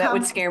 Yeah, so that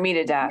would scare me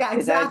to death,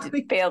 because I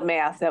failed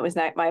math. That was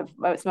not my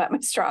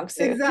strong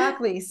suit.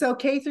 Exactly. So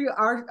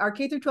our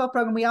K-12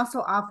 program, we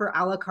also offer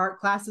a la carte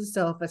classes.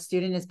 So if a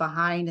student is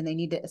behind and they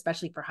need to,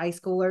 especially for high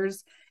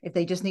schoolers, if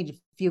they just need a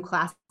few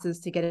classes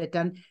to get it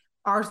done,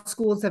 our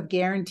schools have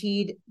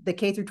guaranteed the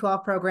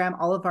K-12 program.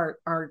 All of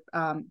our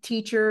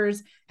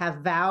teachers have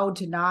vowed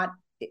to not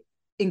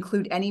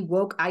include any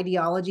woke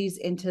ideologies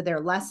into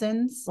their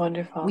lessons.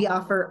 Wonderful. We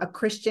offer a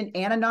Christian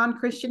and a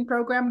non-Christian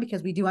program,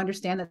 because we do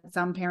understand that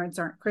some parents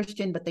aren't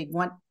Christian, but they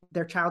want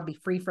their child to be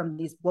free from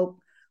these woke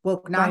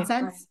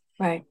nonsense.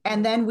 Right.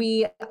 And then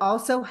we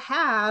also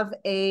have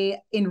a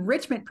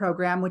enrichment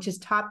program, which is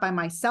taught by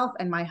myself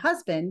and my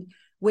husband,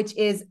 which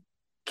is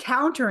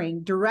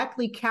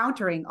directly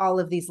countering all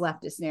of these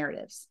leftist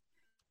narratives.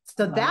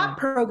 So that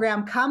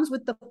program comes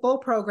with the full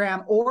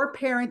program, or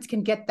parents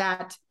can get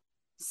that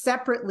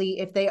separately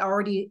if they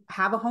already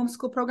have a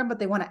homeschool program, but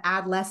they want to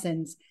add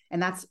lessons.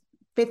 And that's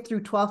 5th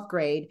through 12th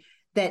grade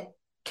that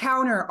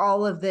counter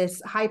all of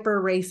this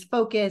hyper race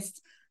focused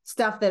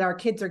stuff that our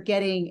kids are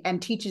getting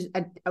and teaches,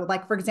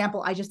 like, for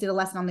example, I just did a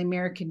lesson on the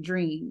American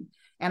dream,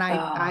 and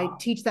I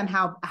teach them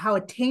how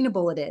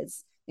attainable it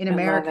is in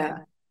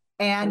America.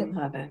 And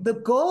the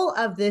goal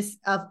of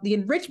the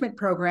enrichment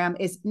program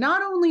is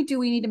not only do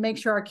we need to make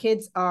sure our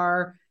kids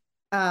are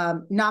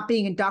not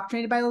being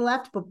indoctrinated by the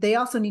left, but they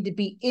also need to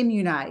be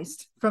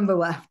immunized from the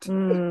left.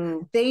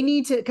 They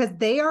need to, because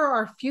they are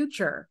our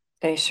future.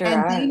 They sure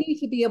are. They need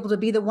to be able to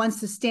be the ones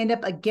to stand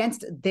up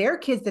against their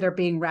kids that are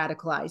being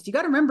radicalized. You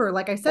got to remember,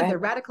 like I said, they're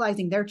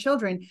radicalizing their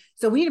children.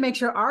 So we need to make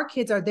sure our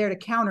kids are there to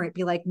counter it.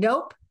 Be like,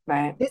 nope,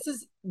 this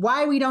is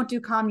why we don't do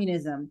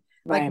communism.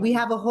 Like we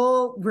have a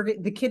whole,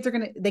 the kids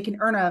are they can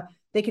earn a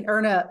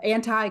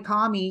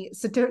anti-commie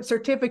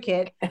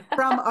certificate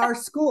from our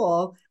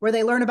school, where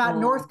they learn about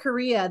North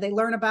Korea, they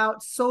learn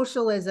about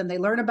socialism, they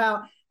learn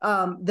about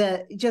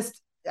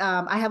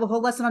I have a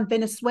whole lesson on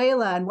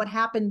Venezuela and what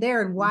happened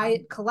there and why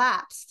it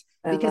collapsed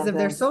because of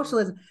their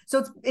socialism.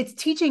 So it's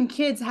teaching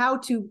kids how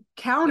to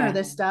counter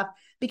this stuff,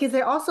 because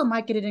they also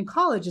might get it in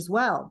college as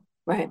well.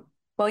 Right.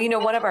 Well,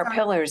 one of our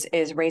pillars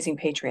is raising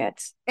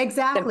patriots.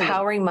 Exactly.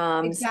 Empowering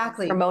moms,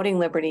 promoting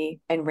liberty,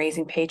 and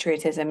raising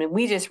patriotism. And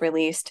we just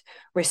released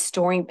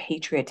Restoring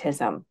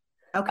Patriotism,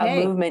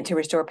 a movement to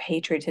restore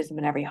patriotism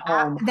in every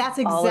home. That's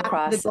exactly all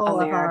across the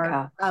goal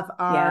America. of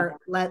our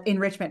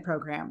enrichment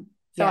program.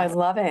 So I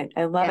love it.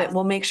 I love it.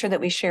 We'll make sure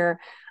that we share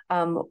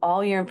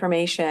all your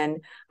information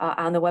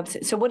on the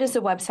website. So what is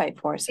the website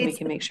for us, so we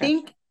can make sure?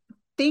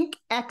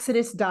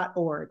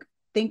 thinkexodus.org.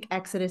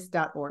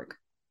 thinkexodus.org.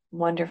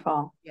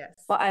 Wonderful. Yes.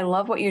 Well, I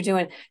love what you're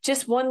doing.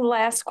 Just one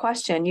last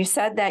question. You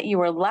said that you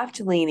were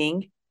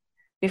left-leaning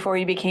before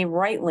you became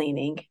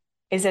right-leaning.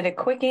 Is it a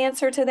quick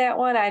answer to that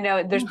one? I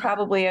know there's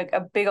probably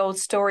a big old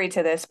story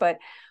to this, but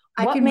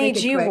what made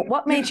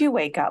you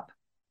wake up?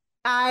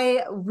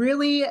 I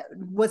really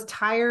was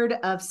tired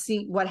of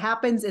seeing what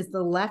happens is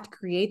the left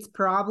creates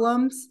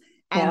problems,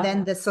 and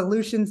then the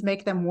solutions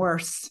make them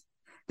worse.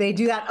 They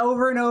do that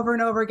over and over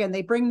and over again.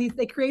 They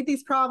create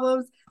these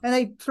problems and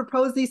they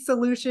propose these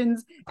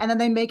solutions, and then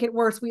they make it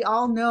worse. We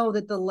all know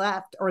that the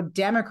left, or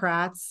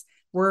Democrats,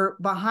 were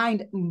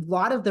behind a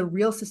lot of the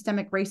real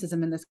systemic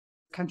racism in this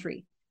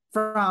country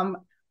from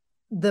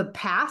the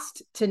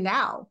past to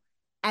now.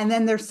 And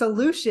then their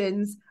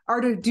solutions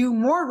are to do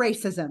more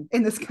racism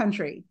in this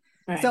country.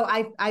 Right. So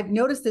I've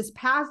noticed this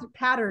past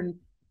pattern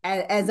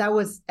as I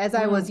was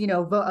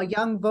a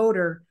young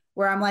voter,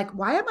 where I'm like,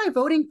 why am I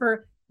voting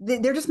for?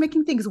 They're just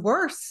making things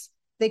worse.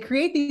 They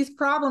create these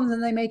problems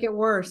and they make it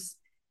worse.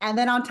 And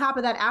then on top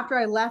of that, after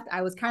I left,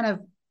 I was kind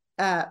of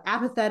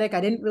apathetic. I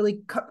didn't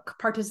really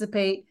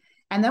participate.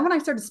 And then when I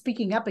started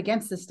speaking up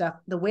against this stuff,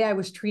 the way I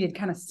was treated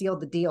kind of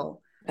sealed the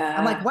deal.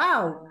 I'm like,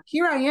 wow,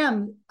 here I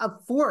am, a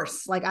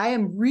force. Like, I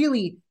am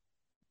really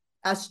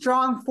a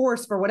strong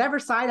force for whatever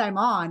side I'm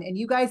on. And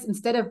you guys,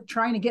 instead of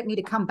trying to get me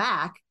to come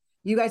back,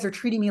 you guys are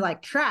treating me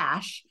like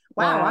trash.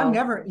 Wow.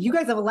 You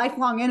guys have a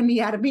lifelong enemy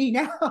out of me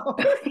now.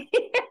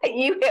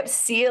 You have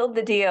sealed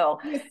the deal.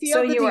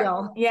 You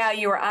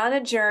were on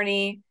a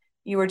journey.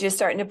 You were just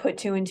starting to put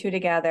two and two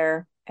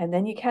together. And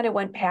then you kind of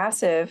went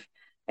passive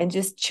and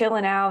just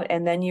chilling out.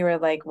 And then you were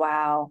like,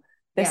 wow,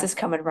 this is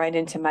coming right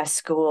into my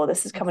school.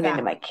 This is coming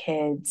into my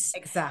kids.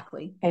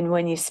 Exactly. And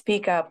when you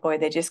speak up, boy,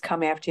 they just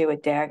come after you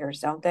with daggers,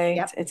 don't they?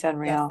 Yep. It's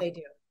unreal. Yes, they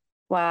do.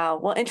 Wow.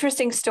 Well,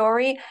 interesting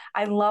story.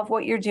 I love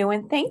what you're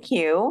doing. Thank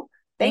you.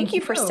 Thank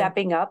you for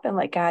stepping up and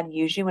let God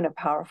use you in a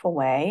powerful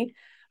way.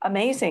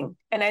 Amazing.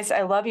 And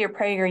I love your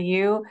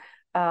PragerU.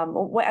 I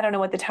don't know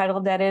what the title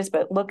of that is,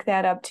 but look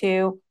that up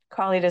too.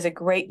 Kali does a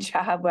great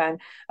job on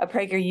a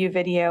PragerU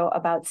video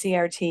about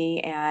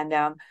CRT and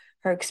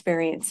her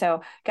experience.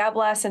 So God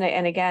bless.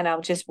 And again,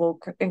 we'll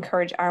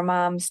encourage our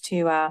moms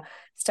to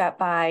stop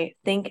by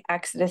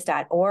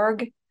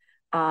thinkexodus.org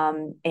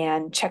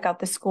and check out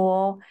the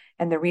school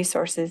and the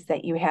resources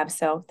that you have.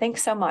 So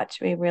thanks so much.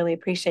 We really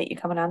appreciate you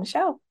coming on the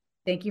show.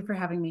 Thank you for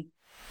having me.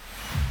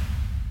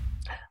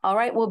 All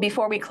right. Well,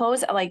 before we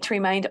close, I'd like to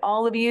remind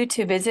all of you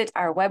to visit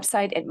our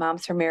website at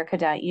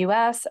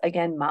momsforamerica.us.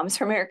 Again,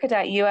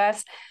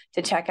 momsforamerica.us,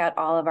 to check out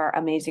all of our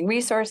amazing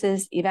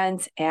resources,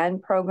 events,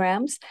 and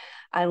programs.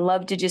 I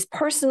love to just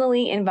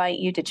personally invite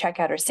you to check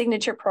out our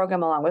signature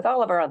program along with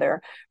all of our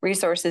other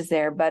resources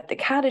there. But the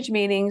cottage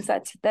meetings,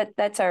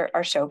 that's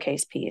our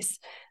showcase piece.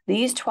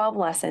 These 12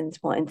 lessons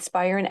will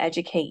inspire and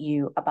educate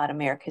you about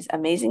America's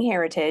amazing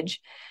heritage,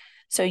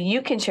 so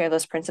you can share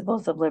those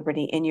principles of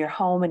liberty in your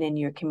home and in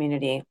your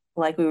community,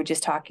 like we were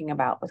just talking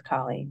about with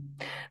Kali.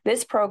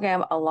 This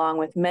program, along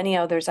with many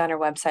others on our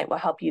website, will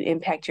help you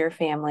impact your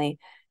family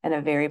in a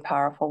very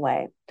powerful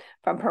way.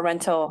 From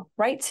parental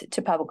rights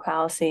to public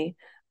policy,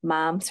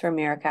 Moms for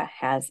America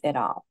has it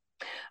all.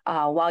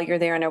 While you're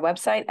there on our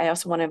website, I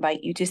also want to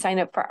invite you to sign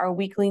up for our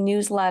weekly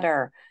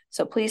newsletter.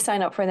 So please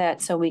sign up for that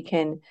so we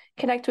can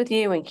connect with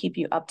you and keep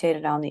you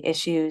updated on the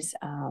issues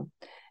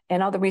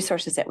and all the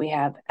resources that we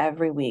have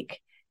every week.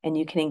 and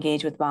you can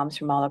engage with moms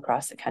from all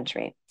across the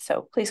country.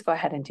 So please go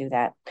ahead and do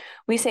that.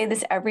 We say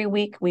this every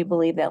week. We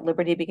believe that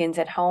liberty begins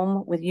at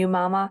home with you,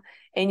 mama,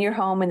 in your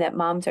home, and that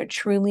moms are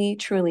truly,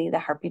 truly the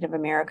heartbeat of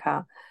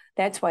America.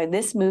 That's why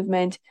this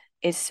movement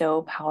is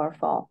so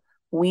powerful.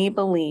 We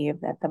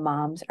believe that the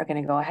moms are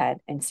going to go ahead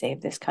and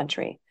save this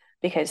country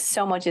because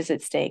so much is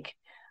at stake.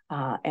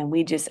 And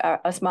we just,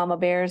 us mama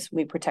bears,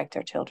 we protect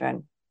our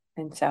children.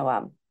 And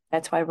so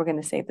that's why we're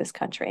going to save this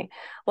country.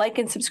 Like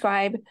and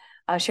subscribe.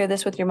 Share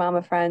this with your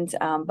mama friends.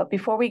 But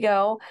before we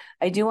go,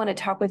 I do want to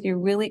talk with you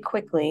really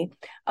quickly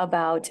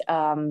about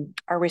our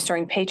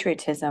Restoring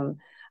Patriotism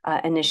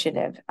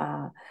initiative.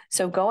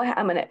 So go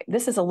ahead.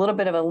 This is a little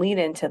bit of a lead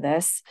into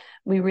this.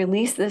 We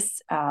released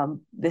this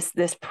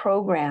this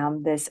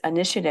program, this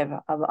initiative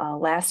of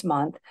last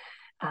month.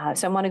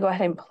 So I'm going to go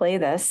ahead and play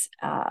this.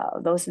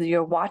 Those of you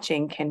who are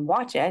watching can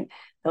watch it.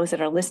 Those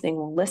that are listening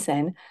will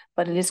listen.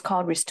 But it is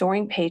called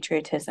Restoring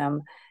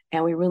Patriotism.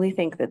 And we really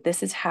think that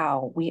this is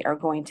how we are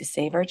going to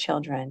save our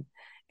children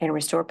and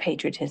restore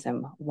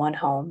patriotism one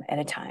home at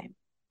a time.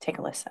 Take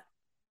a listen.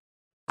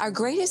 Our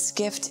greatest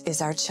gift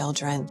is our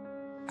children.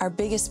 Our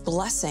biggest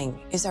blessing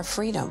is our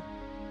freedom.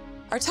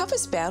 Our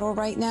toughest battle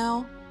right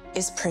now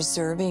is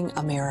preserving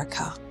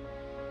America.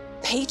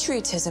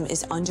 Patriotism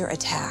is under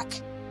attack.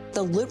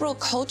 The liberal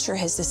culture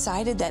has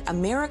decided that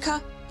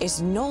America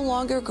is no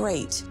longer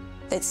great,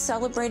 that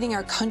celebrating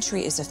our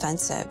country is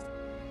offensive,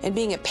 and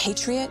being a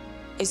patriot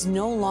is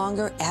no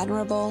longer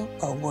admirable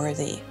or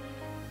worthy.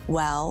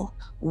 Well,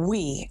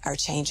 we are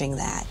changing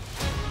that.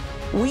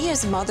 We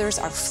as mothers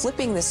are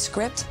flipping the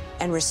script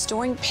and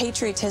restoring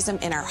patriotism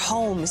in our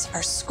homes,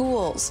 our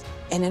schools,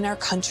 and in our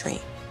country.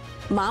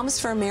 Moms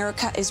for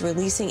America is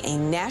releasing a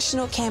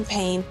national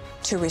campaign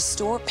to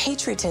restore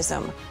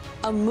patriotism,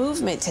 a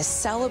movement to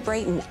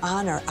celebrate and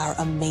honor our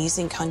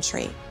amazing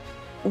country.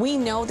 We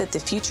know that the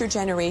future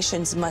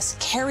generations must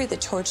carry the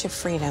torch of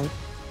freedom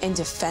and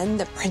defend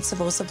the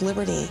principles of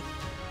liberty.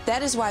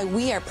 That is why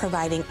we are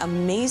providing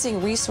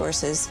amazing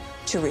resources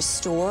to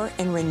restore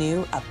and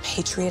renew a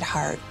patriot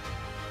heart.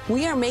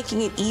 We are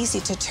making it easy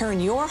to turn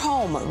your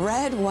home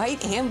red,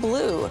 white, and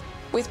blue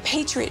with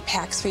Patriot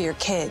Packs for your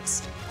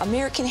kids,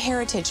 American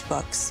Heritage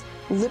books,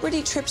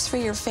 Liberty trips for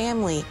your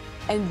family,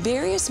 and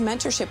various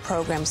mentorship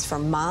programs for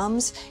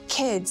moms,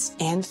 kids,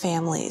 and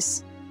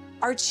families.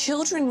 Our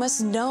children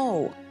must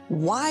know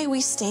why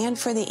we stand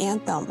for the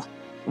anthem,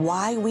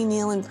 why we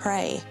kneel and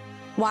pray,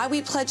 why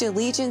we pledge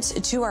allegiance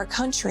to our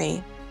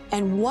country,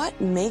 and what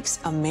makes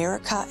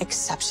America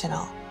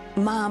exceptional.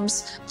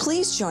 Moms,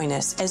 please join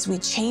us as we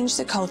change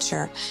the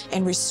culture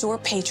and restore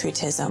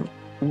patriotism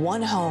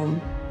one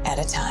home at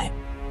a time.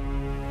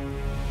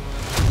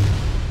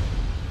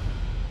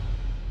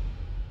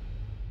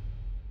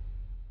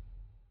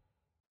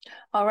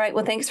 All right.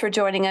 Well, thanks for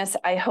joining us.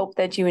 I hope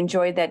that you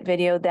enjoyed that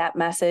video, that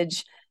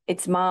message.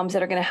 It's moms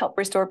that are going to help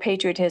restore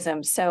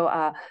patriotism.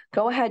 So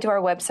go ahead to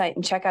our website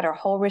and check out our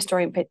whole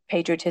Restoring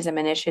Patriotism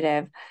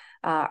initiative,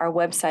 our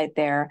website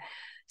there.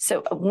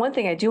 So one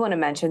thing I do want to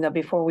mention, though,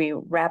 before we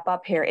wrap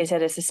up here, is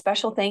that it's a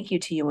special thank you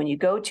to you when you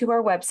go to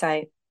our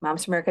website,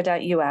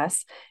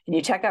 momsamerica.us, and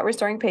you check out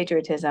Restoring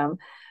Patriotism,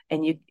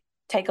 and you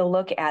take a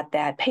look at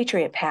that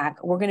Patriot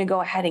Pack. We're going to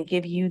go ahead and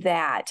give you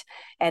that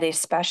at a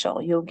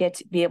special. You'll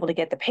be able to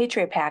get the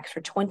Patriot Packs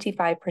for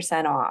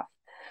 25% off.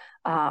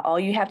 All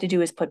you have to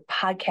do is put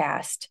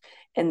podcast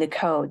in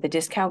the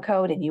discount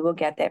code, and you will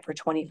get that for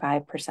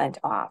 25%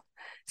 off.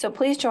 So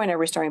please join our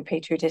Restoring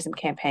Patriotism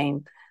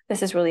campaign.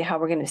 This is really how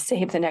we're going to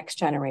save the next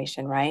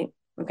generation, right?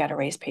 We've got to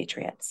raise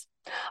patriots.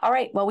 All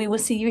right. Well, we will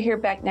see you here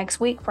back next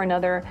week for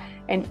another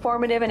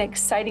informative and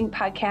exciting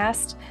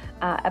podcast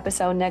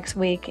episode next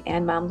week.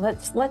 And Mom,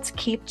 let's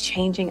keep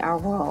changing our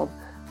world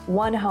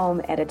one home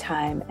at a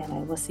time. And I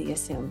will see you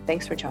soon.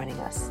 Thanks for joining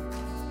us.